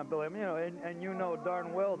going on, Billy. I mean, and you know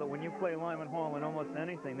darn well that when you play Lyman Hall in almost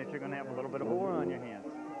anything, that you're going to have a little bit of a war on your hands.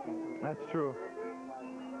 That's true.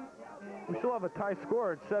 We still have a tie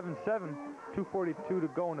score at 7-7, 2:42 to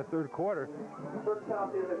go in the third quarter. First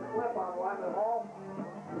penalty is a clip on Lyman Hall.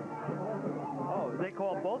 Oh, they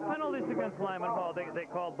called both penalties against Lyman Hall. They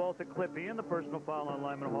called both the clip and the personal foul on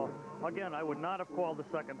Lyman Hall. Again, I would not have called the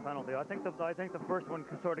second penalty. I think the first one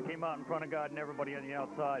sort of came out in front of God and everybody on the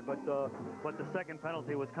outside, but the second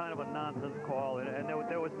penalty was kind of a nonsense call, and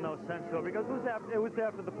there was no sense to it because it was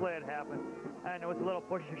after the play had happened, and there was a little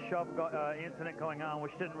push and shove incident going on,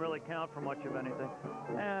 which didn't really count for much of anything.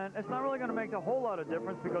 And it's not really going to make a whole lot of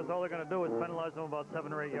difference because all they're going to do is penalize them about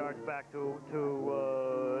 7 or 8 yards back to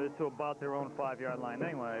about their own 5-yard line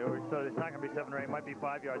anyway. So it's not going to be 7 or 8. It might be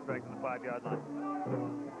 5 yards back from the 5-yard line.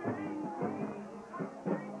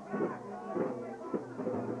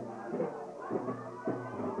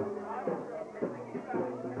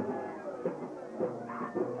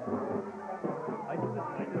 I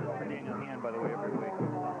do this for Daniel Hand, by the way, every week.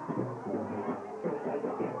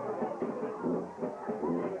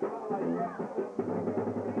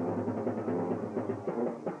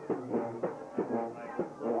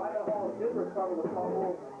 Recover the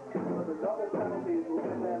fumble. The double penalties will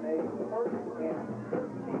give them a first and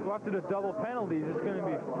 15. So after the double penalties, it's going to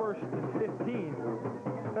be 1st and 15.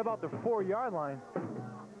 How about the 4-yard line?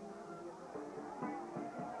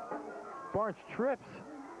 Barnes trips.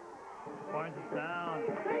 Barnes is down.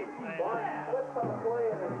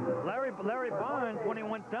 Larry Barnes, when he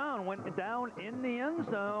went down in the end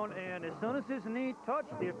zone, and as soon as his knee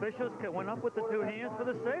touched, the officials went up with the 2 hands for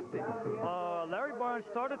the safety. Larry Barnes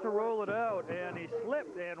started to roll it out, and he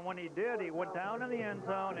slipped, and when he did, he went down in the end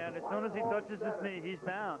zone, and as soon as he touches his knee, he's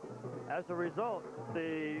down. As a result,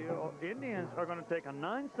 the Indians are going to take a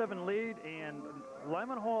 9-7 lead, and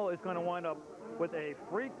Lyman Hall is going to wind up with a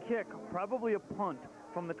free kick, probably a punt,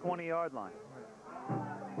 from the 20-yard line.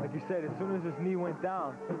 Like you said, as soon as his knee went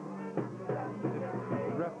down,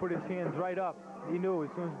 the ref put his hands right up. He knew as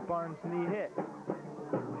soon as Barnes' knee hit.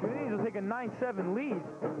 The Indians will take a 9-7 lead.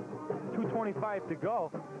 2:25 to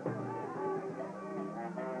go.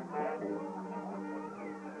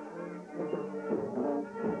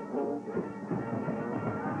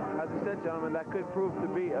 As I said, gentlemen, that could prove to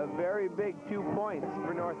be a very big 2 points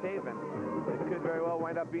for North Haven. It could very well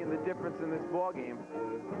wind up being the difference in this ball game.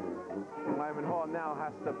 Lyman Hall now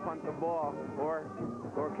has to punt the ball or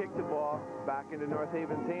kick the ball back into North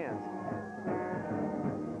Haven's hands.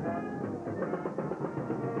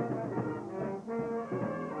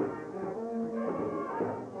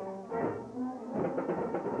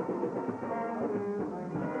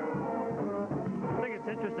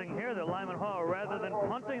 Interesting here that Lyman Hall, rather than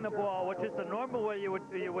punting the ball, which is the normal way you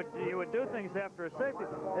would do things after a safety,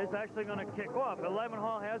 is actually going to kick off. And Lyman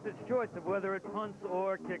Hall has its choice of whether it punts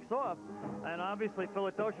or kicks off. And obviously,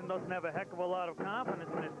 Philotoshan doesn't have a heck of a lot of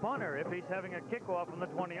confidence in his punter if he's having a kickoff from the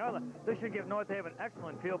 20-yard line. This should give North Haven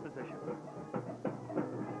excellent field position.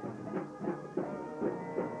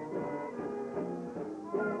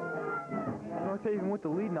 North Haven with the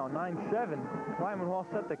lead now, 9-7. Lyman Hall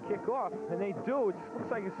set the kick off, and they do. It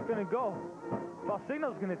looks like it's going to go. Foul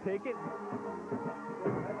signal's going to take it.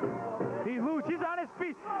 He's loose. He's on his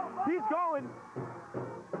feet. He's going.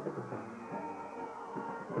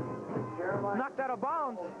 Knocked out of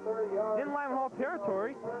bounds in Lyman Hall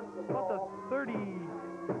territory, about the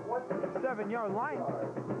 37-yard line.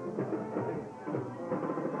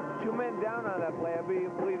 2 men down on that play. I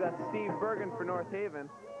believe that's Steve Bergen for North Haven.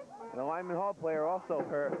 And the Lyman Hall player also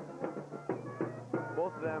hurt.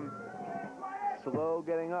 Both of them slow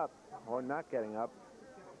getting up, or not getting up.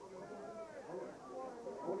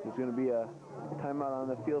 There's going to be a timeout on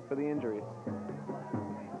the field for the injuries.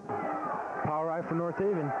 Power right for North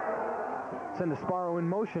Haven. Send the Sparrow in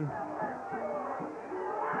motion.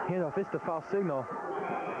 Handoff is the foul signal.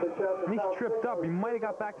 And he's tripped up. He might have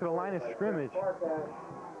got back to the line of scrimmage.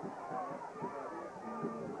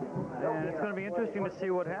 And it's going to be interesting to see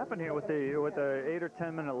what happened here with the 8 or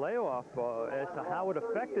 10 minute layoff as to how it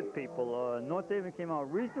affected people. North Haven came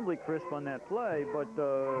out reasonably crisp on that play, but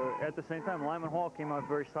at the same time, Lyman Hall came out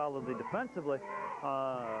very solidly defensively.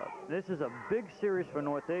 This is a big series for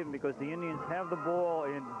North Haven because the Indians have the ball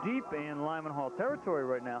in deep in Lyman Hall territory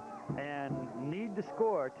right now and need to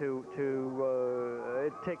score to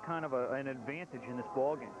take kind of an advantage in this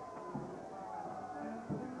ball game.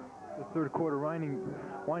 The third quarter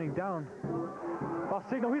winding down. Foul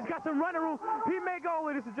signal. He's got some running room. He may go,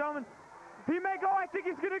 ladies and gentlemen. He may go. I think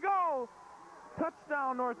he's going to go.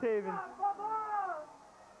 Touchdown, North Haven.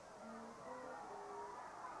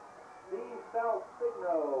 The foul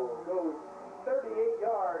signal goes 38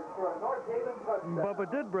 yards for a North Haven touchdown. Bubba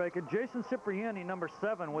did break it. Jason Cipriani, number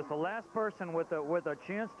 7, was the last person with a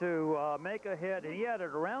chance to make a hit. He had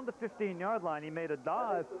it around the 15-yard line. He made a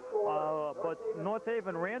dive, but North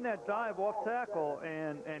Haven ran that dive off tackle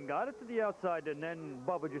and got it to the outside, and then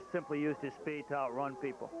Bubba just simply used his speed to outrun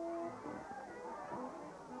people.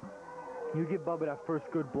 You give Bubba that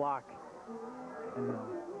first good block, and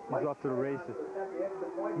he's off to the races.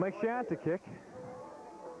 Mike Shea to kick.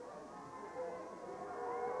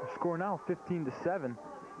 Score now 15-7.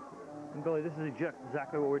 And Billy, this is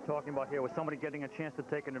exactly what we're talking about here, with somebody getting a chance to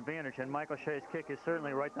take an advantage, and Michael Shea's kick is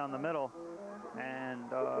certainly right down the middle. And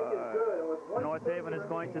North Haven is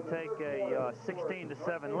going to take a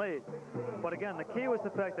 16-7 lead. But again, the key was the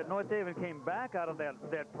fact that North Haven came back out of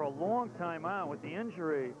that prolonged timeout with the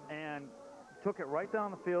injury and took it right down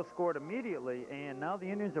the field, scored immediately, and now the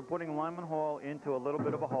Indians are putting Lyman Hall into a little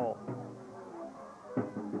bit of a hole.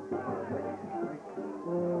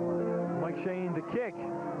 Mike Shea to kick.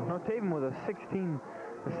 North Haven with a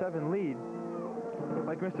 16-7 lead.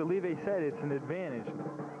 Like Mr. Levy said, it's an advantage.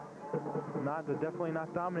 Definitely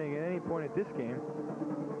not dominating at any point at this game.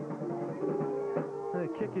 And the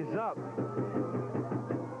kick is up.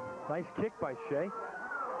 Nice kick by Shea.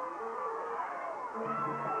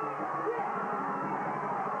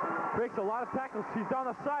 Breaks a lot of tackles. He's down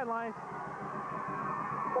the sidelines.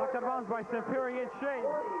 Knocked out of bounds by Samperi and Shea.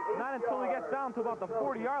 Not until he gets down to about the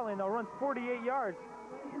 40-yard line, though. Runs 48 yards.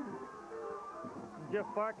 Jeff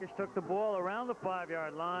Farkas took the ball around the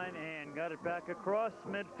 5-yard line and got it back across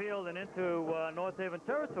midfield and into North Haven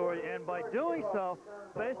territory, and by doing so,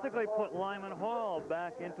 basically put Lyman Hall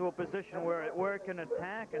back into a position where it can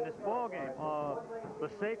attack in this ball game. The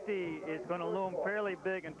safety is going to loom fairly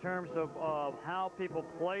big in terms of how people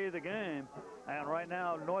play the game, and right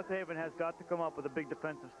now North Haven has got to come up with a big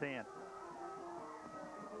defensive stand.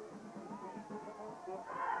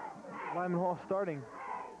 Lyman Hall starting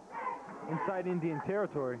inside Indian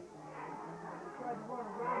territory.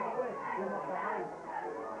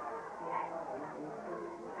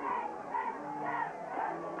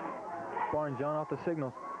 Barnes yelling out the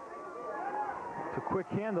signals. It's a quick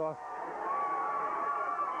handoff.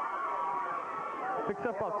 Picks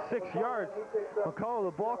up about 6 yards. McCullough,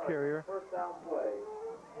 the ball carrier.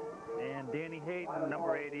 And Danny Hayden,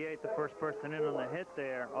 number 88, the first person in on the hit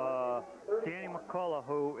there. Danny McCullough,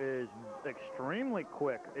 who is extremely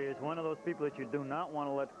quick, is one of those people that you do not want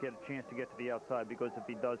to let get a chance to get to the outside, because if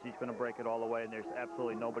he does, he's going to break it all the way, and there's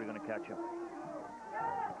absolutely nobody going to catch him.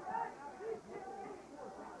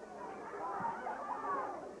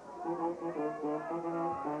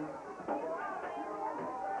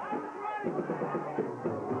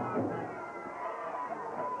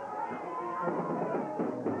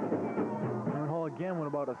 Again with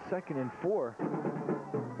about a 2nd and 4.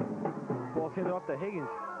 Ball's handed off to Higgins.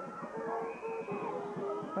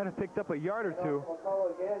 Might have picked up a yard or two.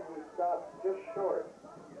 McCullough again, he stopped just short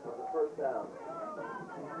of the first down.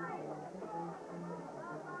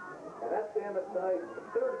 And that's the end of tonight's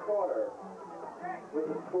third quarter. with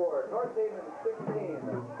the score. North Haven 16.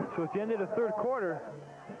 So at the end of the third quarter,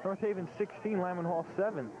 North Haven 16, Lyman Hall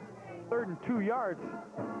 7. 3rd and 2 yards.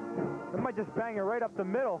 They might just bang it right up the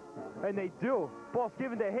middle, and they do. Ball's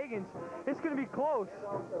given to Higgins. It's going to be close.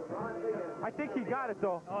 I think he got it,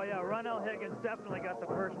 though. Oh, yeah, Ronell Higgins definitely got the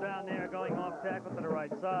first down there, going off tackle to the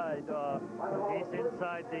right side. He's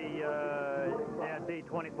inside at the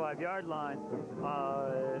 25-yard line,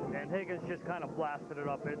 and Higgins just kind of blasted it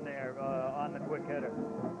up in there on the quick hitter.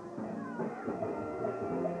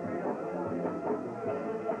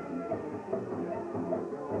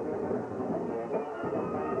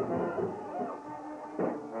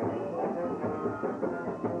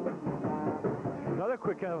 Another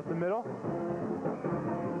quick out of the middle.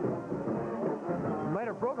 Might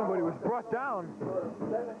have broken, but he was brought down.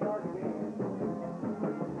 7-yard gain.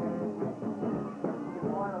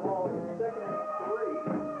 Lyman Hall, 2nd and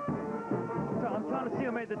 3. I'm trying to see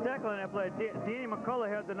who made the tackle on that play. Danny McCullough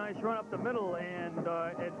had the nice run up the middle, and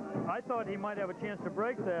I thought he might have a chance to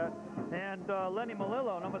break that. And Lenny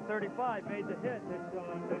Malillo, number 35, made the hit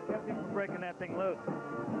that kept him from breaking that thing loose.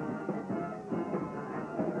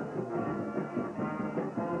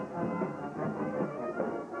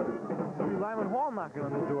 Lyman Hall knocking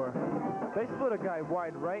on the door. They split a guy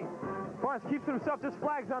wide right. Barnes keeps it himself, just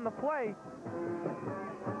flags on the play.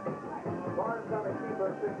 Barnes on the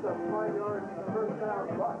keeper, picks up 5 yards, first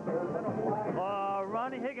down, but there's been a flag.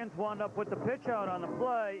 Ronnie Higgins wound up with the pitch out on the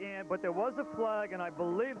play, but there was a flag, and I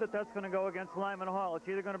believe that's going to go against Lyman Hall. It's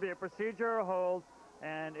either going to be a procedure or a hold,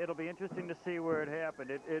 and it'll be interesting to see where it happened.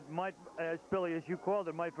 It might, as Billy, as you called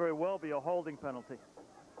it, might very well be a holding penalty.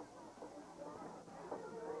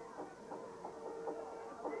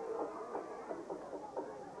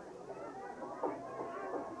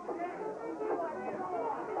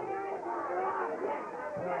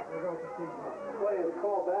 Play is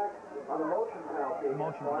called back on the motion penalty.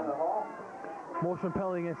 Motion Lyman Hall. Motion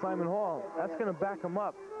penalty against Lyman Hall. That's going to back him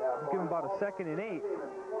up. Give him about a 2nd and 8.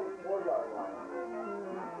 24-yard line.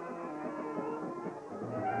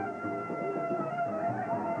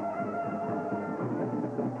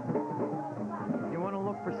 You want to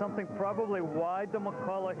look for something probably wide to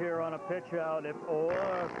McCullough here on a pitch out, or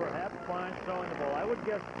perhaps Barnes throwing the ball. I would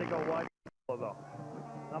guess to go wide to McCullough, though.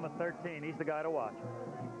 Number 13, he's the guy to watch.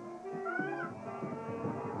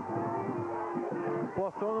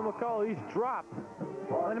 Ball thrown to McCullough. He's dropped.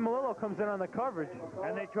 Lenny Malillo comes in on the coverage.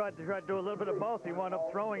 And they tried to do a little bit of both. He wound up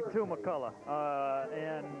throwing to McCullough.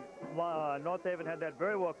 And North Haven had that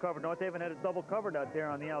very well covered. North Haven had it double covered out there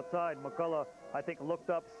on the outside. McCullough, I think, looked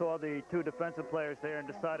up, saw the 2 defensive players there, and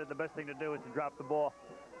decided the best thing to do is to drop the ball.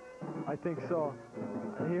 I think so.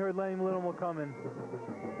 He heard Lenny Malillo coming.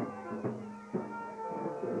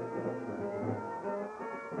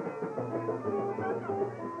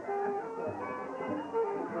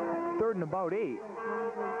 Third and about 8.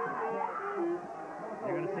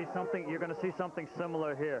 You're going to see something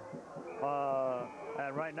similar here.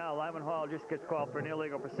 And right now, Lyman Hall just gets called for an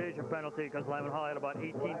illegal procedure penalty because Lyman Hall had about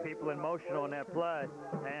 18 people in motion on that play,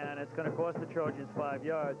 and it's going to cost the Trojans 5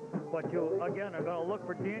 yards. But you, again, are going to look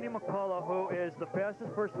for Danny McCullough, who is the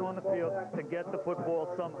fastest person on the field to get the football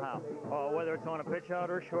somehow, whether it's on a pitch out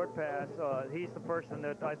or a short pass. He's the person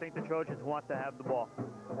that I think the Trojans want to have the ball.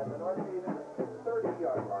 At the North Haven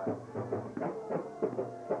 30-yard line.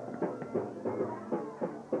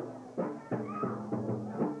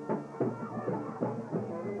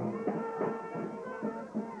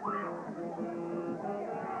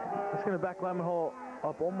 It's going to back Lyman Hall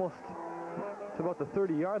up almost to about the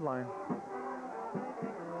 30-yard line.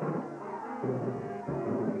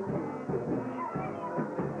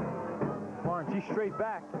 Barnes, he's straight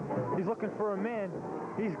back. He's looking for a man.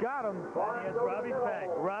 He's got him. And here's Robbie Fay.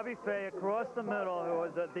 Robbie Fay across the middle, who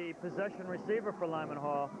was the possession receiver for Lyman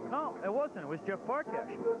Hall. No, it wasn't. It was Jeff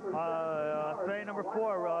Farkash. Fay number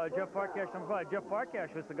 4, Jeff Farkash number 5. Jeff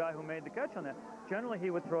Farkash was the guy who made the catch on that. Generally, he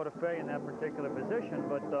would throw to Fay in that particular position,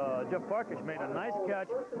 but Jeff Farkash made a nice catch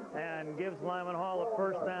and gives Lyman Hall a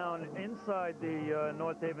first down inside the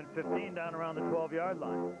North Haven 15 down around the 12-yard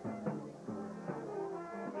line.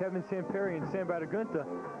 Kevin Samperi and Sam Badagunta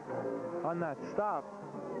on that stop.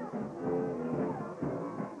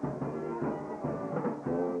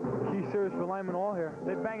 Key series for Lyman Hall here.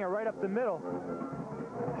 They bang it right up the middle.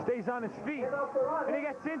 stays on his feet, and he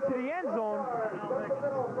gets into the end zone.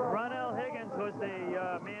 Ronell Higgins was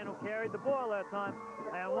the man who carried the ball that time,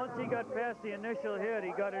 and once he got past the initial hit,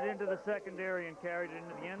 he got it into the secondary and carried it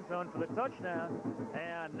into the end zone for the touchdown.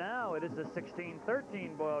 And now it is a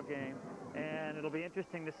 16-13 ball game, and it'll be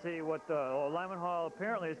interesting to see what Lyman Hall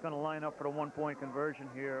apparently is going to line up for the one-point conversion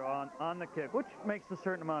here on the kick, which makes a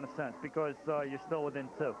certain amount of sense because you're still within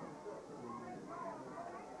 2.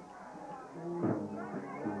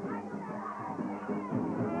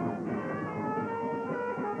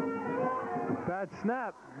 Bad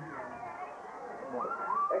snap.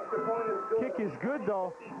 Extra point is good. Kick is good,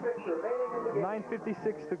 though.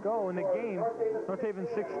 9:56 to go in the game. North Haven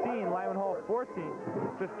 16, Lyman Hall 14.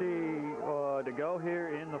 50 to go here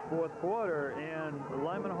in the fourth quarter, and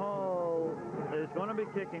Lyman Hall is going to be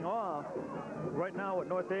kicking off. Right now, what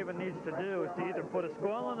North Haven needs to do is to either put a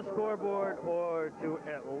score on the scoreboard or to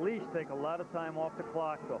at least take a lot of time off the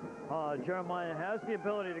clock. So Jeremiah has the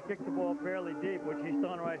ability to kick the ball fairly deep, which he's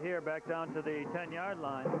done right here, back down to the 10-yard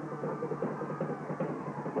line.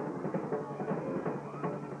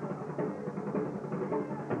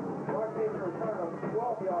 North Haven return of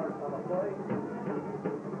 12 yards on the play.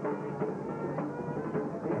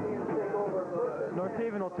 The Indians take over first. North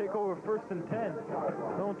Haven will take over 1st and 10.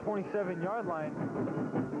 Their own 27-yard line.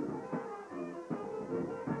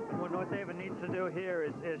 What North Haven needs to do here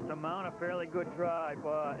is to mount a fairly good drive.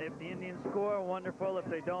 If the Indians score, wonderful. If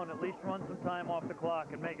they don't, at least run some time off the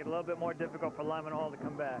clock and make it a little bit more difficult for Lyman Hall to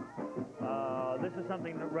come back. This is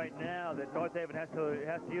something that right now that North Haven has to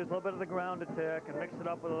use a little bit of the ground attack and mix it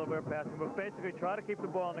up with a little bit of passing, but basically try to keep the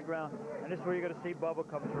ball on the ground, and this is where you're going to see Bubba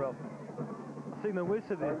come through. Seeing the width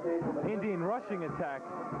of the Indian rushing attack.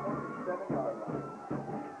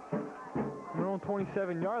 Their own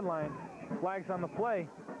 27-yard line. Flags on the play.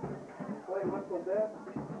 Play whistle dead.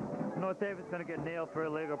 North Haven's going to get nailed for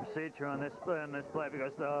illegal procedure on this play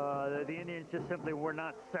because the Indians just simply were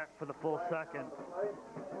not set for the full second.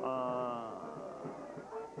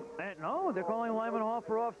 And no, they're calling Lyman Hall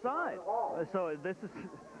for offside. So this is...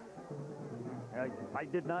 I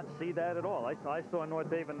did not see that at all. I saw North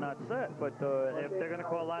Haven not set, but if they're going to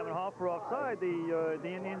call Lyman Hall for offside, the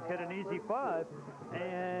Indians get an easy 5,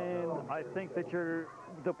 and I think that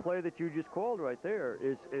the play that you just called right there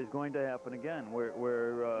is going to happen again, where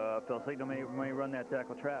Phil Signo may run that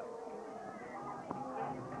tackle trap.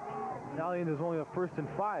 Now there's only a 1st and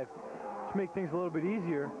 5, which make things a little bit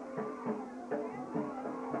easier.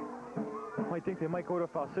 Might think they might go to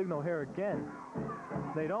foul signal here again.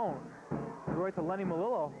 They don't. Right to Lenny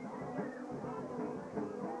Melillo.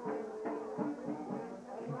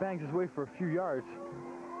 He bangs his way for a few yards.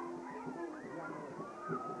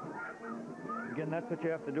 Again, that's what you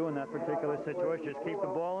have to do in that particular situation, is keep the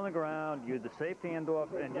ball on the ground, use the safe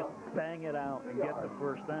handoff, and just bang it out and get the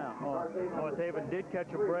first down. North Haven did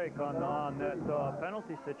catch a break on that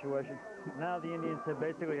penalty situation. Now the Indians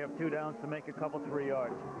basically have 2 downs to make a couple 3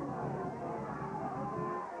 yards.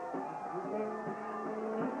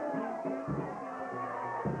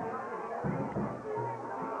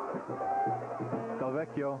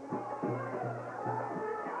 Delvecchio.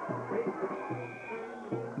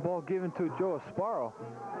 Ball given to Joe Asparo.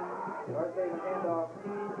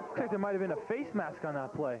 Looks like there might have been a face mask on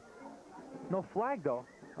that play. No flag, though.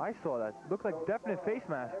 I saw that. Looked like definite face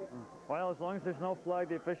mask. Well, as long as there's no flag,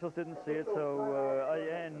 the officials didn't see it. So,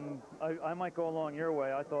 I might go along your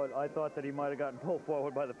way. I thought that he might have gotten pulled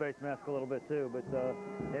forward by the face mask a little bit too. But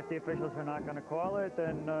if the officials are not going to call it,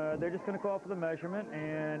 then they're just going to call for the measurement,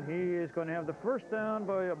 and he is going to have the first down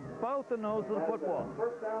by about the nose of the football.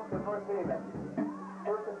 First down for North Haven.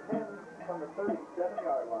 1st and 10 from the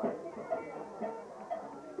 37-yard line.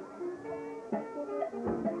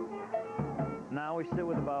 Now we sit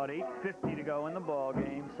with about 8:50 to go in the ball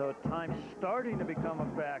game, so time's starting to become a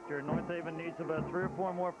factor. North Haven needs about 3 or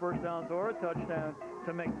 4 more first downs or a touchdown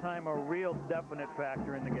to make time a real definite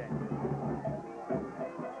factor in the game.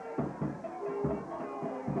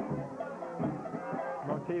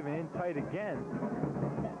 North Haven in tight again.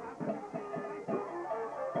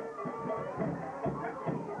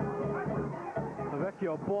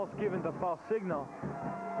 Vecchio, ball's given to foul signal.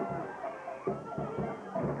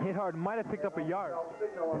 Hit hard, might have picked up a yard.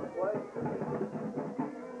 Signal on the play.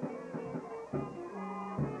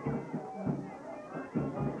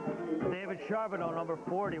 David Charbonneau, number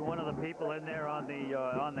 40, one of the people in there on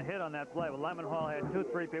the hit on that play. Well, Lyman Hall had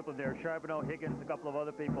 2-3 people there. Charbonneau, Higgins, a couple of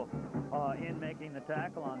other people in making the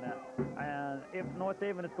tackle on that. And if North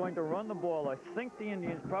Haven is going to run the ball, I think the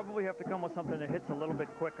Indians probably have to come with something that hits a little bit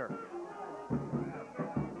quicker.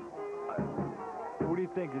 What do you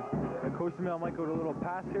think? Coach Mail might go to a little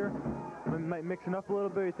pass here? Might mix it up a little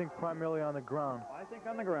bit, you think primarily on the ground? I think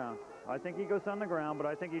on the ground. I think he goes on the ground, but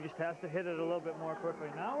I think he just has to hit it a little bit more quickly.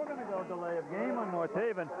 Now we're going to go delay of game on North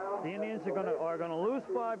Haven. The Indians are going to lose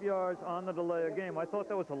 5 yards on the delay of game. I thought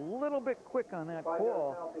that was a little bit quick on that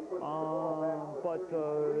call, but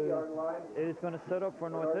it is going to set up for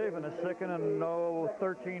North Haven a 2nd and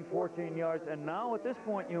 13, 14 yards. And now at this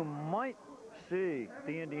point, you might see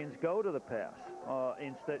the Indians go to the pass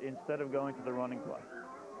instead of going to the running play.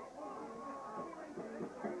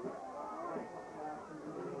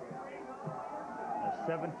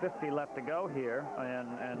 7:50 left to go here,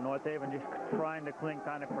 and North Haven just trying to cling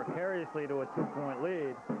kind of precariously to a 2-point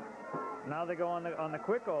lead. Now they go on the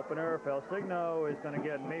quick opener. Felsigno is going to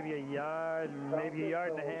get maybe a yard, maybe a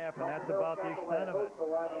yard and a half, and that's about the extent of it.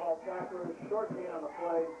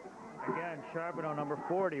 Again, Charbonneau, number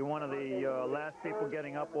 40, one of the last people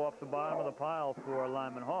getting up off the bottom of the pile for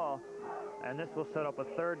Lyman Hall. And this will set up a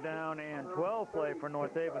 3rd down and 12 play for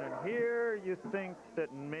North Haven. And here you think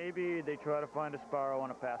that maybe they try to find a Sparrow on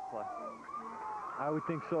a pass play. I would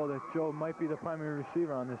think so, that Joe might be the primary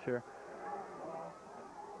receiver on this here.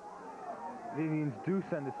 The Indians do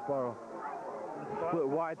send a Sparrow. Split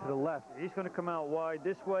wide to the left. He's going to come out wide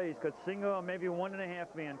this way. He's got single, maybe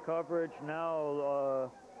 1.5 man coverage. Now,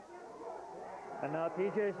 and now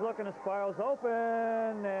TJ's looking, the Sparrow's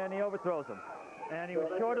open, and he overthrows him. And he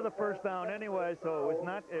was short of the 1st down anyway, so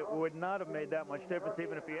it would not have made that much difference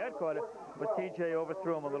even if he had caught it. But TJ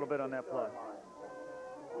overthrew him a little bit on that play.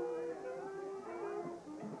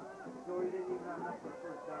 So he didn't even have enough for the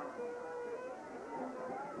 1st down.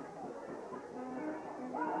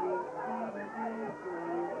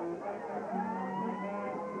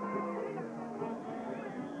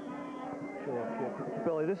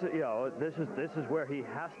 Billy, this is where he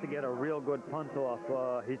has to get a real good punt off.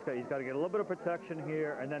 He's got to get a little bit of protection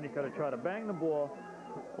here, and then he's got to try to bang the ball.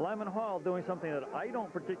 Lyman Hall doing something that I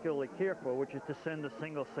don't particularly care for, which is to send the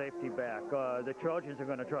single safety back. The Trojans are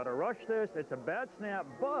going to try to rush this. It's a bad snap,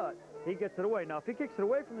 but he gets it away. Now, if he kicks it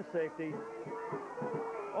away from the safety,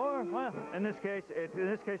 or, well, in this case, it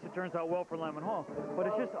turns out well for Lyman Hall. But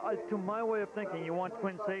it's just, to my way of thinking, you want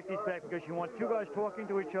twin safeties back because you want 2 guys talking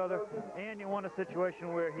to each other, and you want a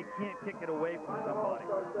situation where he can't kick it away from somebody.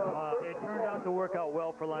 It turned out to work out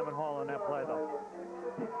well for Lyman Hall on that play, though.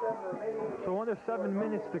 So under 7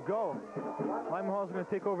 minutes to go, Lyman Hall's going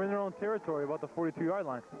to take over in their own territory, about the 42-yard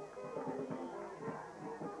line.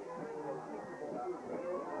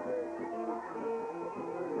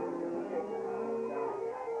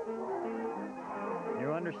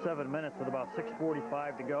 You're under 7 minutes with about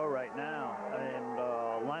 6:45 to go right now, and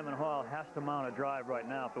Lyman Hall has to mount a drive right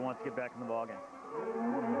now if he wants to get back in the ballgame.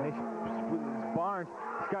 Nice Barnes,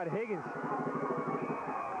 Scott Higgins,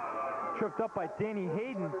 tripped up by Danny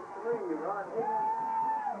Hayden.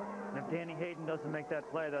 And if Danny Hayden doesn't make that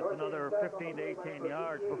play, that's another 15 to 18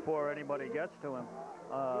 yards before anybody gets to him.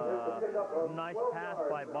 Nice pass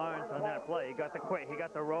by Barnes on that play. He got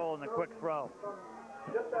the roll and the quick throw.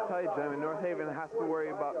 I'll tell you, gentlemen, North Haven has to worry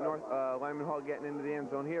about Lyman Hall getting into the end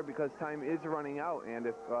zone here because time is running out, and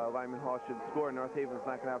if Lyman Hall should score, North Haven's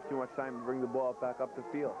not going to have too much time to bring the ball back up the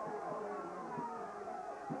field.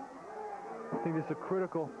 I think this is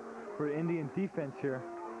critical for Indian defense here.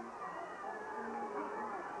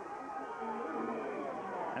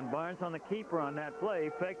 And Barnes on the keeper on that play. He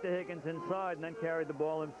faked the Higgins inside and then carried the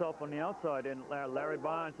ball himself on the outside. And Larry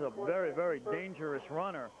Barnes is a very, very dangerous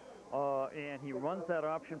runner. And he runs that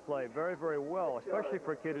option play very, very well, especially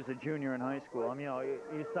for a kid who's a junior in high school. I mean,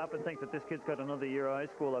 you stop and think that this kid's got another year of high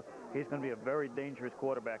school left. He's going to be a very dangerous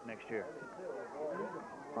quarterback next year.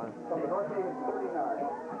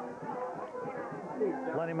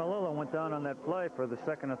 Lenny Melillo went down on that play for the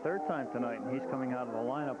 2nd or 3rd time tonight, and he's coming out of the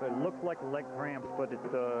lineup. It looked like leg cramps, but you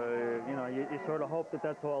sort of hope that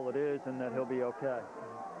that's all it is and that he'll be okay.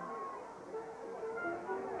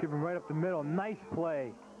 Give him right up the middle. Nice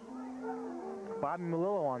play. Bobby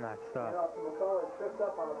Melillo on that stuff.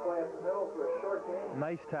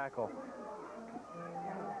 Nice tackle.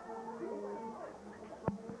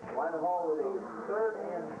 Lyman Hall with a 3rd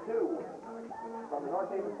and 2 from the North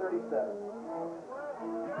Haven 37.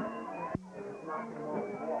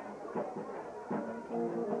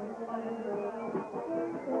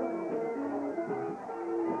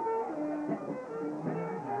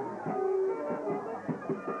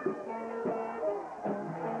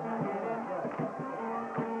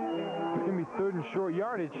 It's going to be 3rd and short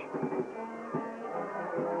yardage.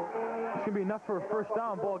 It's going to be enough for a first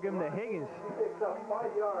down. Ball given to Higgins. He picks up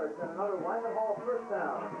 5 yards and another Lyman Hall first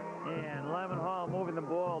down. And Lyman Hall moving the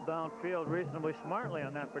ball downfield reasonably smartly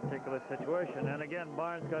on that particular situation. And again,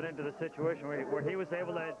 Barnes got into the situation where he was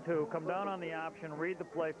able to come down on the option, read the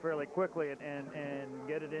play fairly quickly, and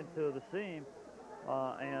get it into the seam.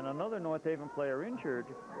 And another North Haven player injured.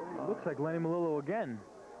 Looks like Lenny Melillo again.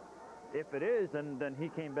 If it is, then he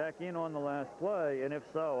came back in on the last play, and if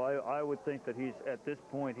so, I would think that he's, at this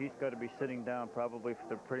point, he's got to be sitting down probably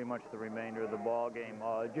for pretty much the remainder of the ball game,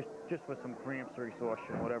 just with some cramps or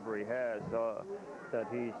exhaustion, whatever he has, that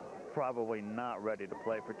he's probably not ready to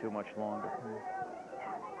play for too much longer.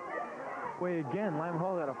 Way again, Lyman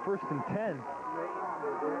Hall got a 1st and 10.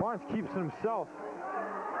 Barnes keeps it himself.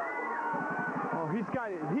 Oh, he's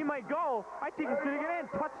got it. He might go. I think he's going to get in.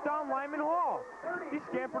 Touchdown, Lyman Hall. He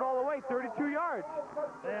scampered all the way, 32 yards.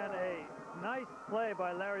 And a nice play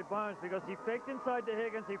by Larry Barnes because he faked inside to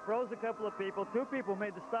Higgins. He froze a couple of people. 2 people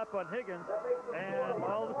made the stop on Higgins. And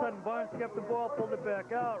all of a sudden, Barnes kept the ball, pulled it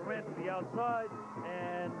back out, ran to the outside,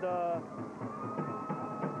 and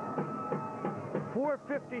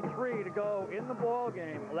 4:53 to go in the ball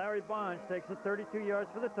game. Larry Barnes takes it 32 yards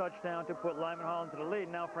for the touchdown to put Lyman Hall into the lead.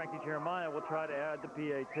 Now Frankie Jeremiah will try to add the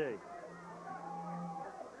PAT.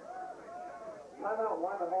 Timeout,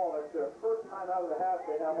 Lyman Hall. That's their first timeout of the half.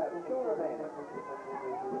 They now have 2 remaining.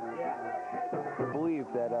 I believe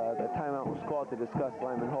that the timeout was called to discuss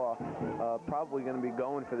Lyman Hall. Probably going to be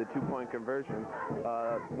going for the 2-point conversion.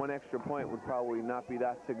 1 extra point would probably not be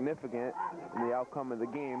that significant in the outcome of the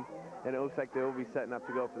game, and it looks like they will be setting up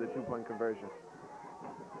to go for the 2-point conversion.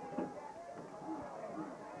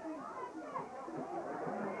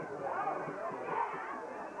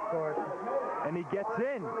 And he gets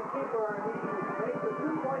in. The keeper, and he makes the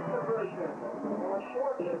 2-point conversion.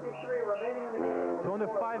 4:53 remaining in the game. So under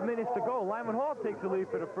 5 minutes to go, Lyman Hall takes the lead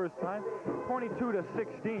for the first time,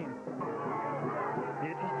 22-16.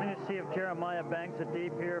 Interesting to see if Jeremiah banks it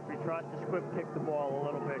deep here, if he tries to squib kick the ball a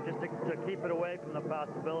little bit, just to keep it away from the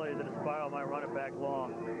possibility that Aspiro might run it back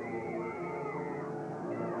long.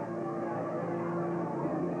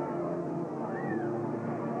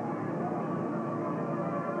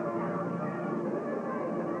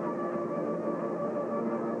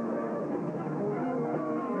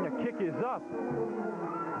 Is up.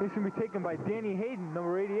 He's going to be taken by Danny Hayden,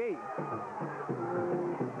 number 88.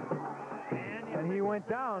 And he went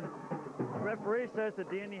down. The referee says that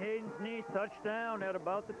Danny Hayden's knee touched down at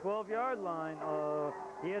about the 12-yard line.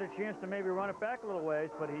 He had a chance to maybe run it back a little ways,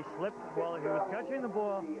 but he slipped while he was catching the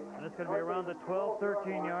ball, and it's going to be around the 12,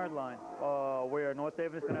 13-yard line, where North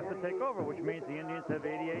Haven is going to have to take over, which means the Indians have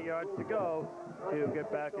 88 yards to go to get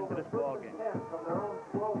back into this ball game. From their own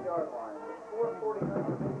 12-yard line. 4:49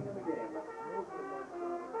 remaining in the game.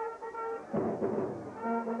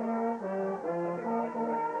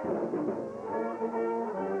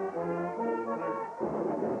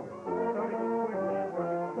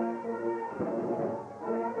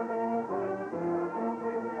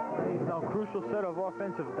 Now crucial set of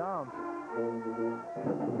offensive downs.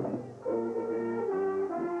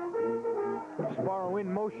 Sparrow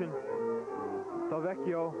in motion.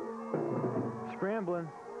 Delvecchio scrambling.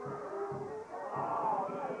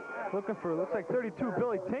 Looking for, looks like 32,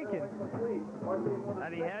 Billy Tinkin.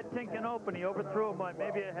 And he had Tinkin open. He overthrew him by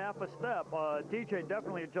maybe a half a step. DJ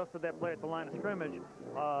definitely adjusted that play at the line of scrimmage.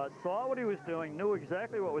 Saw what he was doing, knew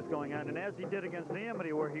exactly what was going on, and as he did against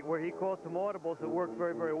Amity, where he called some audibles that worked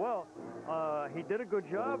very, very well, he did a good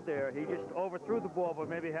job there. He just overthrew the ball by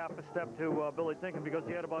maybe half a step to Billy Tinkin because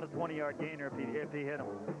he had about a 20-yard gainer if he hit him.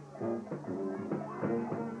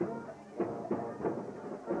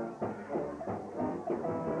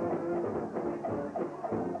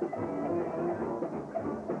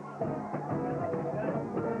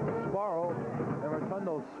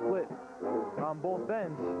 Split on both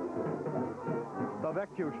ends.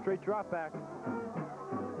 Delvecchio, straight drop back.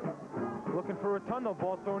 Looking for Rotundo,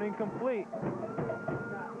 ball thrown incomplete.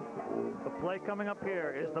 The play coming up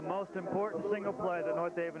here is the most important single play that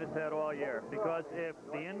North Haven has had all year, because if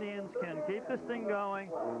the Indians can keep this thing going,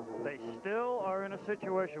 they still are in a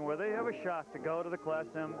situation where they have a shot to go to the Class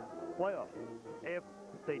M playoffs. If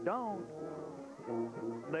they don't,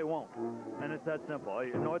 they won't, and it's that simple.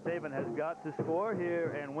 North Haven has got to score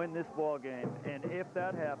here and win this ball game, and if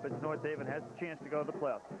that happens, North Haven has a chance to go to the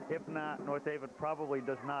playoffs. If not, North Haven probably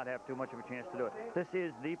does not have too much of a chance to do it. This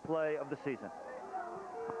is the play of the season.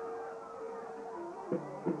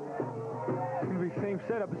 It's going to be same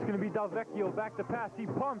setup. It's going to be Delvecchio back to pass. He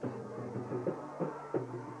pumps.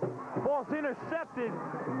 Ball's intercepted.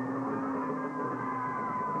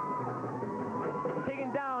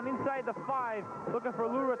 Taken down inside inside the 5, looking for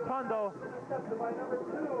Lou Rotundo. Intercepted by number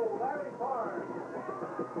 2, Larry Barnes.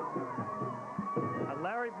 And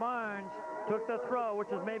Larry Barnes took the throw, which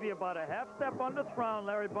is maybe about a half step underthrown.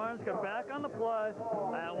 Larry Barnes got back on the play,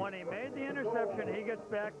 and when he made the interception, he gets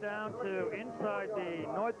back down to inside the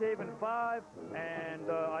North Haven 5, and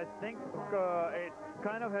I think it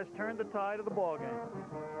kind of has turned the tide of the ball game.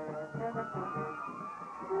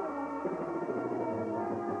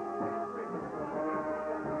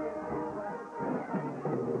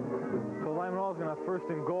 So Lyman Hall's going to have first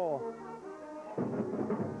and goal.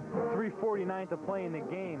 3:49 to play in the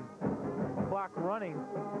game. Clock running.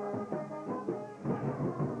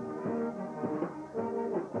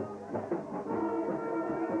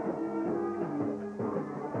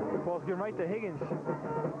 Ball's getting right to Higgins.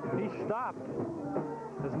 He stopped.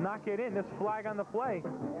 Does not get in. This flag on the play.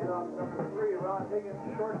 And off number 3, Ron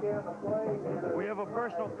Higgins, short gain on the play. We have a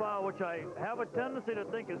personal foul, which I have a tendency to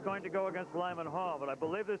think is going to go against Lyman Hall, but I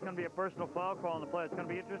believe there's going to be a personal foul call on the play. It's going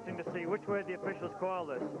to be interesting to see which way the officials call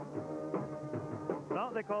this.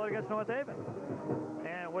 No, they call it against North Haven.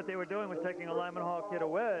 And what they were doing was taking a Lyman Hall kid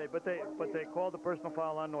away, but they called the personal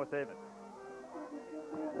foul on North Haven.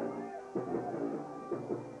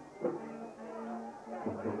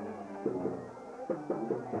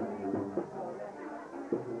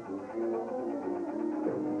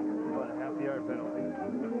 About a half-yard penalty.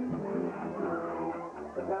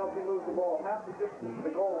 The penalty moves the ball half the distance to the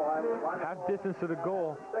goal line. Half distance to the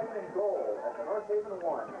goal. Second and goal at the North Haven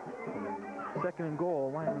 1. Second and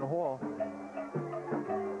goal, Lyman Hall.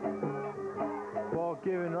 Ball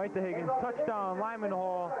given right to Higgins. Touchdown, Lyman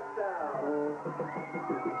Hall.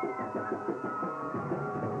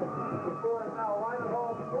 The score is now Lyman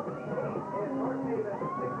Hall 48 and North Haven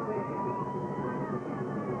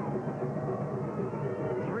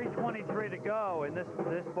 16. 3:23 to go, and this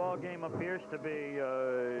ball game appears to be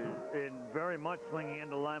in very much swinging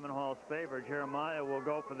into Lyman Hall's favor. Jeremiah will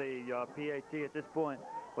go for the PAT at this point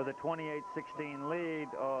with a 28-16 lead.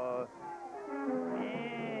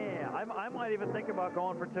 I might even think about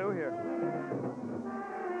going for 2 here.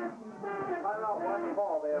 Timeout, Lyman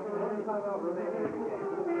Hall. They have 1 timeout remaining in the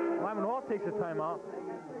game. Lyman Hall takes a timeout.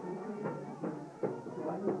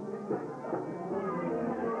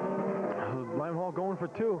 Lyman Hall going for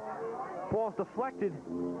 2. Ball's deflected.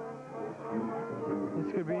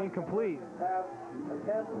 This could be incomplete. Pass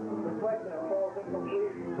attempt, deflection, and falls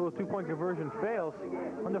incomplete. So a 2-point conversion fails.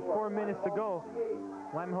 Under 4 minutes to go.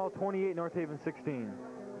 Lyman Hall 28, North Haven 16.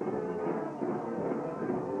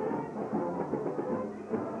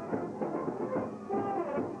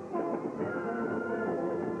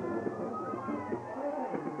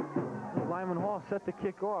 Lyman Hall set to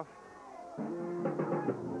kick off.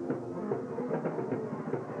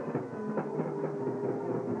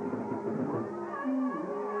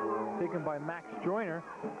 Taken by Max Joyner.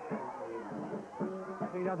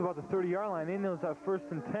 Taking down to about the 30-yard line. They know it's at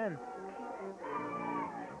 1st and 10.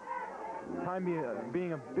 Time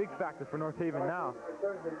being a big factor for North Haven now.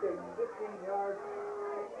 Returns the kick 15 yards.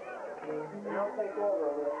 They'll take over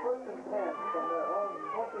with a 1st and 10 from their own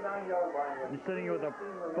 29-yard line. You're sitting here with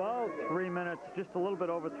about 3 minutes, just a little bit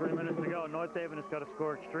over 3 minutes to go. North Haven has got to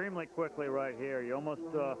score extremely quickly right here. You almost,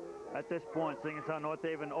 at this point, seeing as how North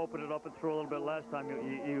Haven opened it up and threw a little bit last time,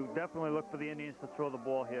 you definitely look for the Indians to throw the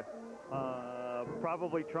ball here.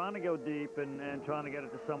 Probably trying to go deep and trying to get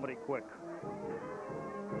it to somebody quick.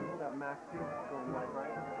 That Maxie going back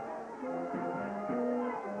right.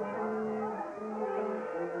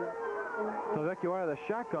 So Vecchio out of the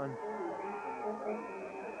shotgun.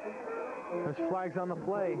 There's flags on the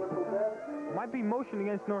play. Might be motion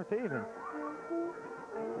against North Haven.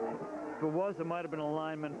 If it was, it might have been a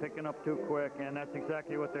lineman picking up too quick, and that's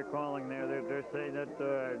exactly what they're calling there. They're saying that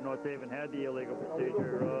North Haven had the illegal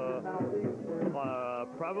procedure.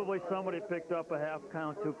 Probably somebody picked up a half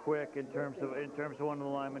count too quick in terms of one of the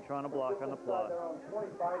linemen trying to block on the plot.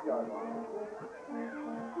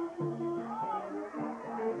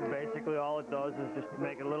 Basically, all it does is just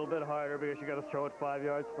make it a little bit harder because you got to throw it 5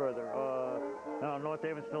 yards further. Now, North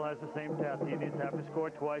Haven still has the same task. The Indians have to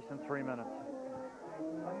score twice in 3 minutes.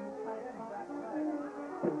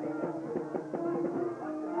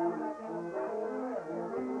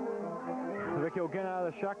 Vecchio again out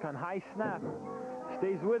of the shotgun. High snap.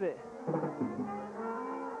 Stays with it.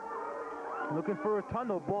 Looking for a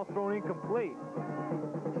tunnel, ball thrown incomplete.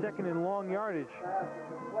 Second and long yardage.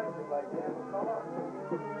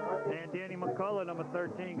 And Danny McCullough, number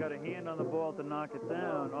 13, got a hand on the ball to knock it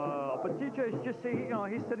down. But TJ's just,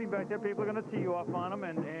 he's sitting back there. People are going to tee you off on him,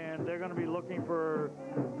 and they're going to be looking for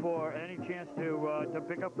any chance to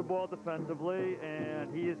pick up the ball defensively.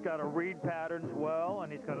 And he has got to read patterns well,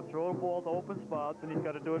 and he's got to throw the ball to open spots, and he's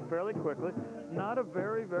got to do it fairly quickly. Not a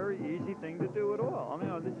very, very easy thing to do at all. I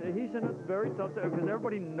mean, he's in a very tough time because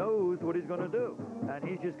everybody knows what he's going to do, and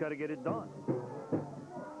he's just got to get it done.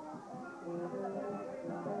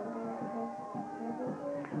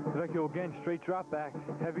 Vecchio again, straight drop back,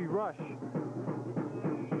 heavy rush.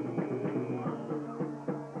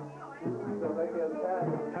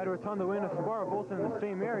 Had to return the win of Sparrow, both in the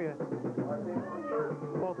same area.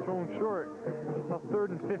 Ball thrown short. About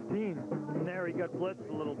 3rd and 15. And there he got blitzed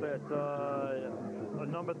a little bit.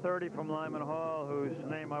 Number 30 from Lyman Hall, whose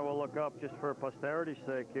name I will look up just for posterity's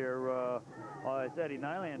sake here. It's Eddie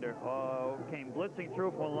Nylander. Came blitzing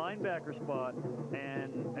through from a linebacker spot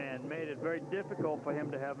and made it very difficult for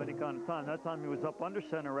him to have any kind of time. That time he was up under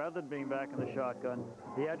center rather than being back in the shotgun.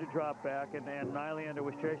 He had to drop back, and Nylander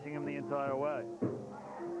was chasing him the entire way.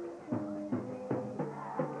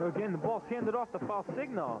 So again, the ball's handed off the foul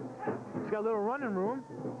signal. He's got a little running room.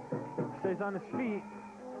 Stays on his feet.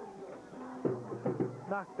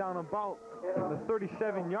 Knocked down about the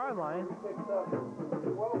 37-yard line.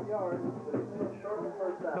 12 yards, short of the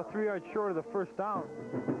first down. About 3 yards short of the first down.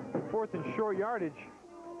 4th and short yardage.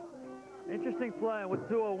 Interesting play with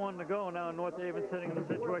 2:01 to go. Now North Haven sitting in a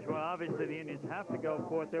situation where obviously the Indians have to go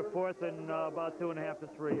for it. They're 4th and about 2.5 to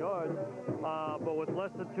 3 yards. But with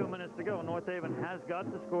less than 2 minutes to go, North Haven has got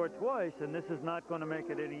to score twice, and this is not going to make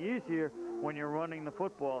it any easier when you're running the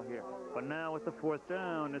football here. But now with the 4th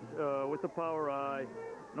down, it's with the power eye.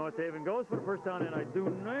 North Haven goes for the first down, and I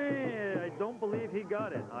don't believe he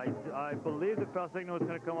got it. I believe the foul signal is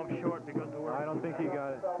going to come up short because of where. I don't think he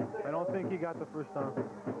got it. I don't think he got the first down.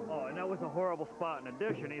 Oh, and that was a horrible spot. In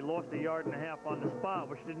addition, he lost 1.5 yards on the spot,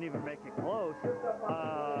 which didn't even make it close.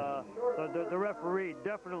 So the referee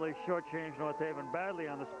definitely shortchanged North Haven badly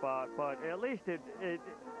on the spot, but at least it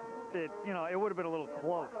would have been a little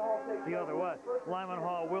close the other way. Lyman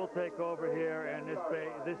Hall will take over here, and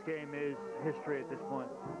this game is history at this point.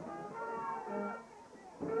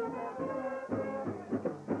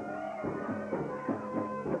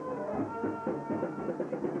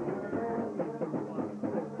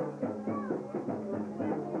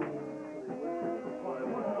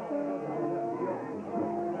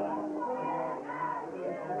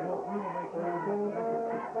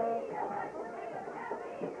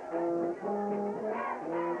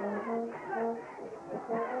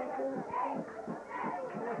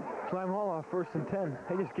 Lyman Hall on 1st and 10.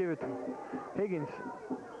 They just give it to Higgins. And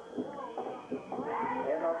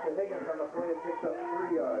off to Higgins on the play, it picks up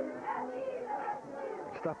 3 yards.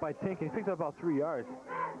 Stopped by Tinkin. He picked up about 3 yards.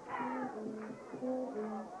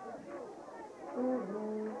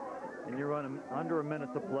 And you're running under a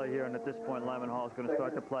minute to play here, and at this point, Lyman Hall is going to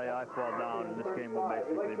start to play I fall down, and this game will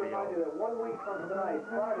basically be over. 1 week from tonight,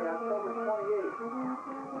 Friday, October 28th.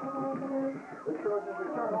 The Trojans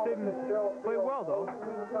return home to Played well, though.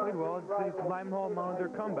 Played well. Lyman Hall mounted their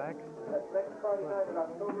comeback. Next Friday night in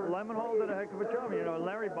October. Lyman Hall did a heck of a job.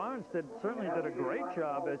 Larry Barnes certainly did a great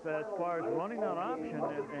job as far as running that option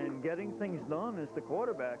and getting things done as the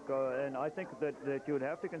quarterback. And I think that you would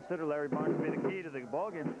have to consider Larry Barnes to be the key to the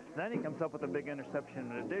ballgame. Then he comes up with a big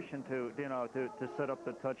interception in addition to set up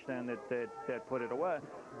the touchdown that put it away.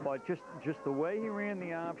 But just the way he ran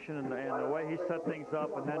the option and the way he set things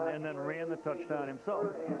up and then ran the touchdown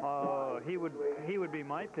himself, he would be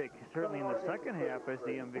my pick certainly in the second half as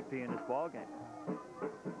the MVP in this ball game.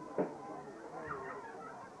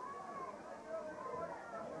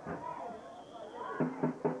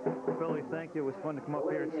 Billy, thank you. It was fun to come up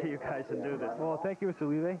here and see you guys and do this. Well, thank you, Mr.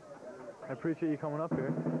 Levy. I appreciate you coming up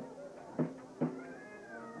here.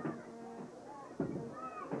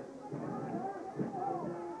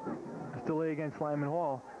 It's delay against Lyman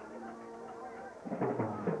Hall.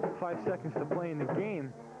 5 seconds to play in the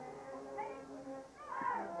game.